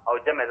اورم او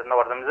جمع نه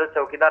ورځم. زه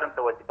چوکیدار یم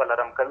ته وظیفه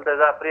لرم، که دلته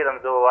زه پرېږدم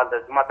زه وال د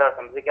جومات ته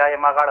رسم،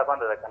 ځکه ما غاړه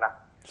بنده ده که نه.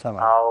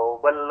 او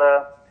بل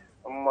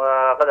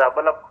هغه ده،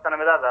 بله پوښتنه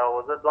مې دا ده،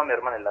 زه 2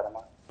 مېرمنې لرم،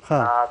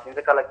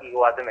 15 کاله کېږي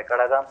واده مې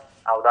کړی ده،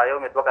 او دا یو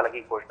مې 2 کاله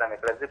کېږي کوژده مې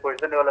کړی. زه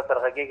کوژدنې وله سره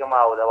غږېږم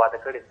او د واده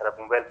کړي سره په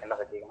موبایل کې نه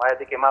غږېږم، آیا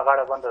دې کې ما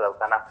غاړه بنده ده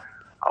که نه؟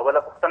 او بله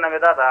پوښتنه مې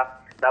دا ده،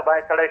 دا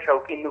باید سړی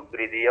شوقي نوک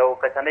پرېږدي، یو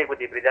کچنۍ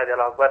ګوتې پرېږدي،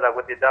 الله اکبر دا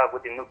ګوتې دا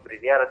ګوتې نوک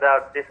پرېږدي، یاره دا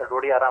دې سره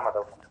ډوډۍ ارامه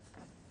ده.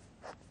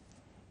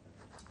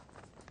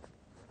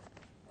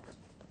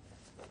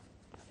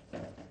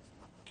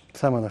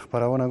 سمه ده،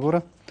 خپرونه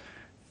ګوره.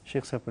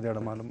 شیخ صاحب په دې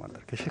اړه معلومات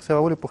درکړي. شیخ صاحب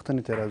اولې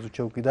پوښتنې ته راځو.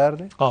 چوکیدار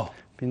دی،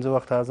 15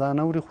 وخته اذان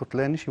اوري، خو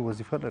تللی نشي،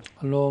 وظیفه لري.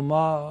 نو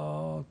ما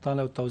تا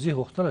نه توضیح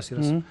غوښتله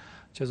سیرس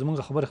چې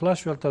زمونږ خبرې خلاص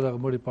شو، هلته دغه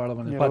مړي په اړه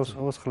باندې پاتې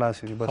اوس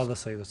خلاصې دي. بس ښه ده،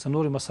 صحیح ده. څه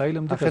نورې مسایل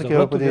هم دي اخر کې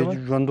به په دې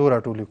ژوندو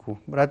راټولې کړو.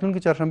 راتلونکي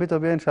چهارشنبې ته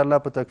بیا انشاءالله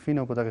په تکفین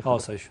او په دغه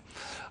صحیح شو.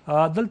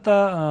 دلته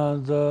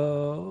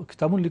د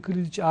کتابونو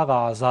لیکلي دي چې هغه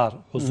اعذار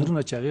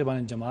عذرونه چې هغې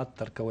باندې جماعت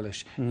ترکولی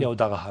شي، یو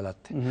دغه حالت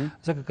دی.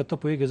 ځکه که ته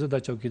پوهېږې زه دا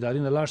چوکیداري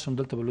نه لاړ شم،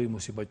 دلته به لوی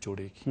مصیبت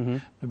جوړېږي،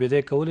 نو بیا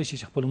دی کولی شي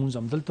چې خپل لمونځ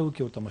هم دلته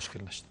وکړي، ورته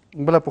مشکل نشته.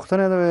 بله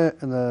پوښتنه ده،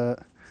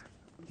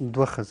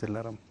 2 ښځې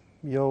لرم،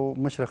 یو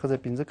مشره ښځه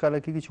 15 کاله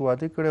کېږي چې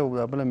واده کړی، او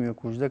دا بله مې یوه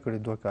کوژده کړې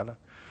 2 کاله.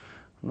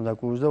 نو دا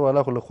کوژده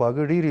والا خو له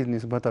خواږه ډېرې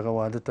نسبت هغه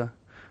واده ته،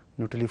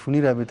 نو ټلیفوني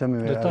رابطه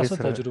مې تاسو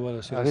تجربه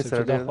ده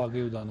چې دا خواږه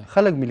یو دانه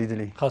خلک مې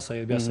لیدلي. ښه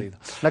صحیح، بیا صحیح ده.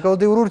 لکه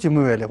د ورور چې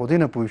مې ویلې، خو دې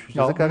نه پوه شو،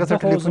 ځکه هغه سره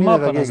ټلیفوني زما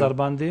په نظر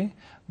باندې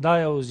دا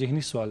یو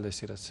ذهني سوال دی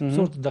سیرت،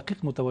 زه دقیق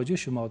متوجه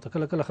شوم، او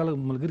کله کله خلک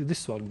ملګري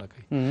داسې سوالونه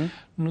کوي،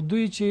 نو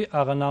دوی چې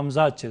هغه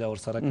نامزاد چې دا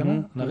ورسره که نه،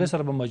 هغې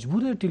سره به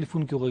مجبور دی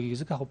ټلیفون کې وغږېږي،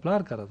 ځکه خو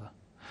پلار کره ده.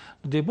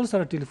 د بل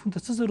سره ټلیفون ته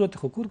څه ضرورت دی؟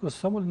 خو کور کې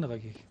سم ولې نه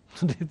غږېږي؟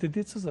 د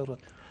دې څه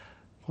ضرورت؟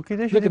 خو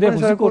کېدای شي دی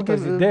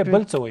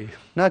بل څه وایي،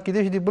 نه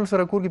کېدای شي د بل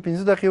سره کور کې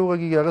 15 دقیقې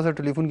وغږېږي، هغه سره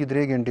ټلیفون کې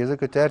 3 غنټې،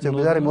 ځکه تیار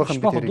چوکیدار یې وخت هم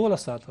شپه خو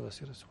 12 ساعته ده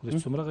سیرس، خو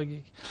څومره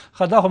غږېږي.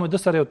 ښه دا خو مې ده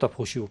سره یو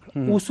تفخوشي وکړه.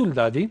 اصول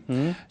دا دي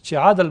چې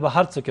عدل به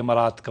هر څه کې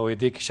مراعات کوئ،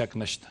 دې کې شک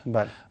نشته.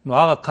 نو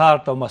هغه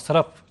کارت او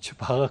مصرف چې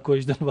په هغه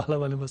کوژدن والا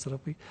باندې مصرف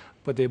وي،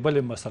 په دې بل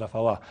یې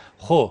مصرفوه،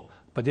 خو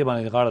په دې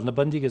باندې غاړه نه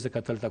بندېږي، ځکه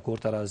تلته کور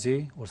ته راځي،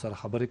 ورسره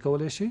خبرې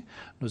کولی شي.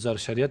 نو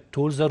شریعت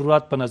ټول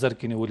ضرورات په نظر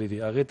کې نیولي دي،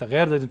 هغې ته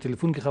غیر د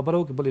ټلیفون کې خبره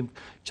وکړي، بل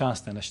چانس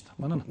ته نشته.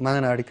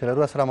 مننه. اړیکه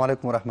لرو. السلام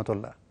علیکم ورحمت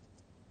الله.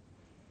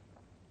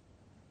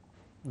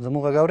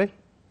 زموږ غږ اورئ؟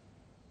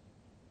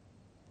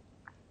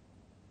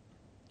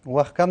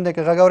 وخت کم دی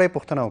که غږ اورئ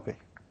پوښتنه وکړئ.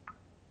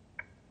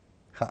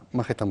 ښه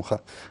مخې ته مو ښه.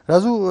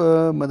 راځو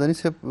مدني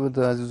صاحب د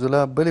عزیز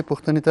الله بلې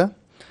پوښتنې ته.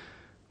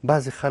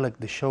 بعضې خلک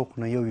د شوق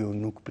نه یو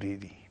نوک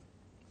پرېږدي.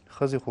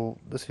 ښځې خو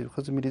داسې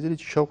ښځې مې لیدلي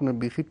چې شوق نه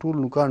بیخي ټول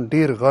نوکان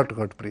ډېر غټ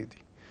غټ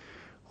پرېږدي،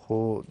 خو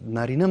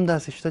نارینه هم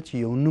داسې شته چې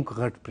یو نوک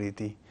غټ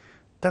پرېږدي.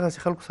 دغسې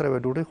خلکو سره به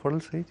ډوډۍ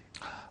خوړل صحیح دي؟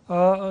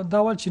 دا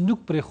ول چې نوک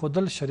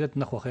پرېښودل شریعت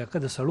نه خوښوي، که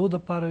د سړو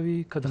دپاره وي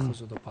که د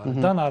ښځو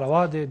دپاره. دا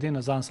ناروا دی، دې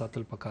نه ځان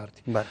ساتل پکار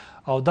دي.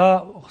 او دا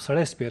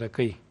سړی سپیره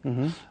کوي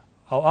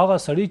او هغه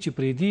سړی چې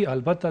پرېږدي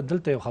البته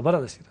دلته یو خبره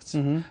ده سیرت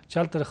چې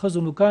هلته د ښځو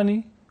نوکاني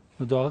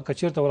نو د هغه که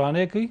چېرته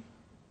ورانی کوي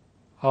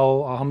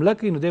او حمله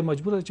کوي نو دی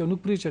مجبوره ده چې نوک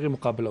پرېږدي چې هغې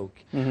مقابله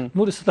وکړي.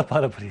 نور یې څه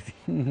دپاره پرېږدي؟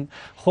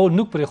 خو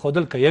نوک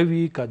پرېښودل که یو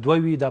وي که دوه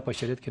وي دا په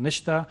شریعت کې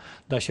نشته.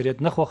 دا شریعت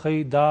نه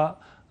خوښوي. دا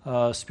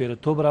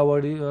سپیرتوب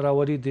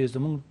راولي. د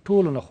زموږ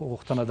ټولو نه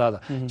غوښتنه دا ده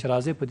چې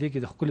راځئ په دې کې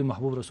د ښکلي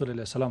محبوب رسول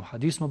علیه السلام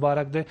حدیث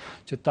مبارک دی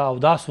چې او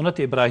دا سنت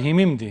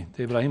ابراهیمي هم دی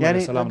د ابراهیم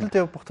علیه السلام. یعنې دلته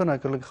یو پوښتنه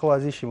که لږ ښه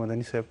واضح شي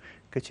مدني صاحب،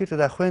 که چېرته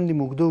دا خویندې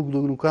اوږده اوږده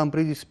نوکان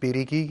پرېږدي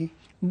سپیرې کېږي؟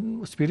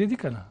 سپیرې دي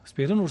که نه،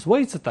 سپیرې نو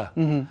وایي څه ته.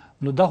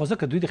 نو دا خو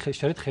ځکه دوی د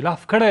شریعت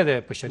خلاف کړی دی.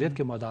 په شریعت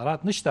کې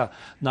مدارات نشته،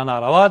 دا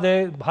ناروا دی.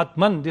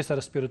 حتما دې سره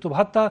سپیرتوب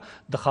حتی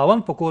د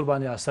خاوند په کور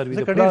باندې اثر وي.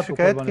 ځکه ډېر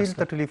شکایت کوي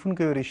ته ټلیفون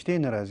کوي رښتې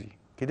نه راځي.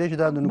 کېدای شي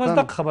دا د نوکانو بس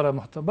دغه خبره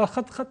محتبه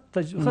خط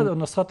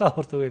نسخه تا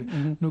ورته ویل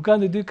نوکان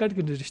د دوی کټ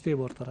کې نو رښتې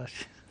به ورته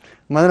راشي.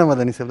 مننه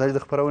مدني صاحب. دا چې د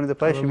خپرونې د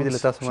پای شوي دي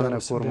له تاسو مننه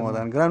کور مو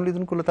ودان. ګرانو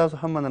لیدونکو له تاسو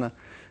هم مننه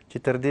چې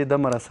تر دې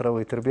دمه راسره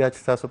وئ. تر بیا چې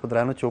تاسو په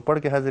درانه چوپړ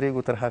کې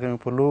حاضرېږو تر هغې مې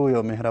په لوی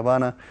او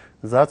مهربانه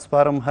ذات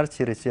سپارم. هر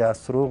چیرې چې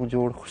یاست روغ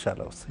جوړ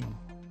خوشحاله اوسئ.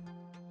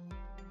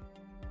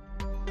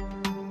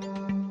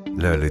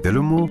 له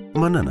لیدلو مو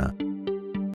مننه.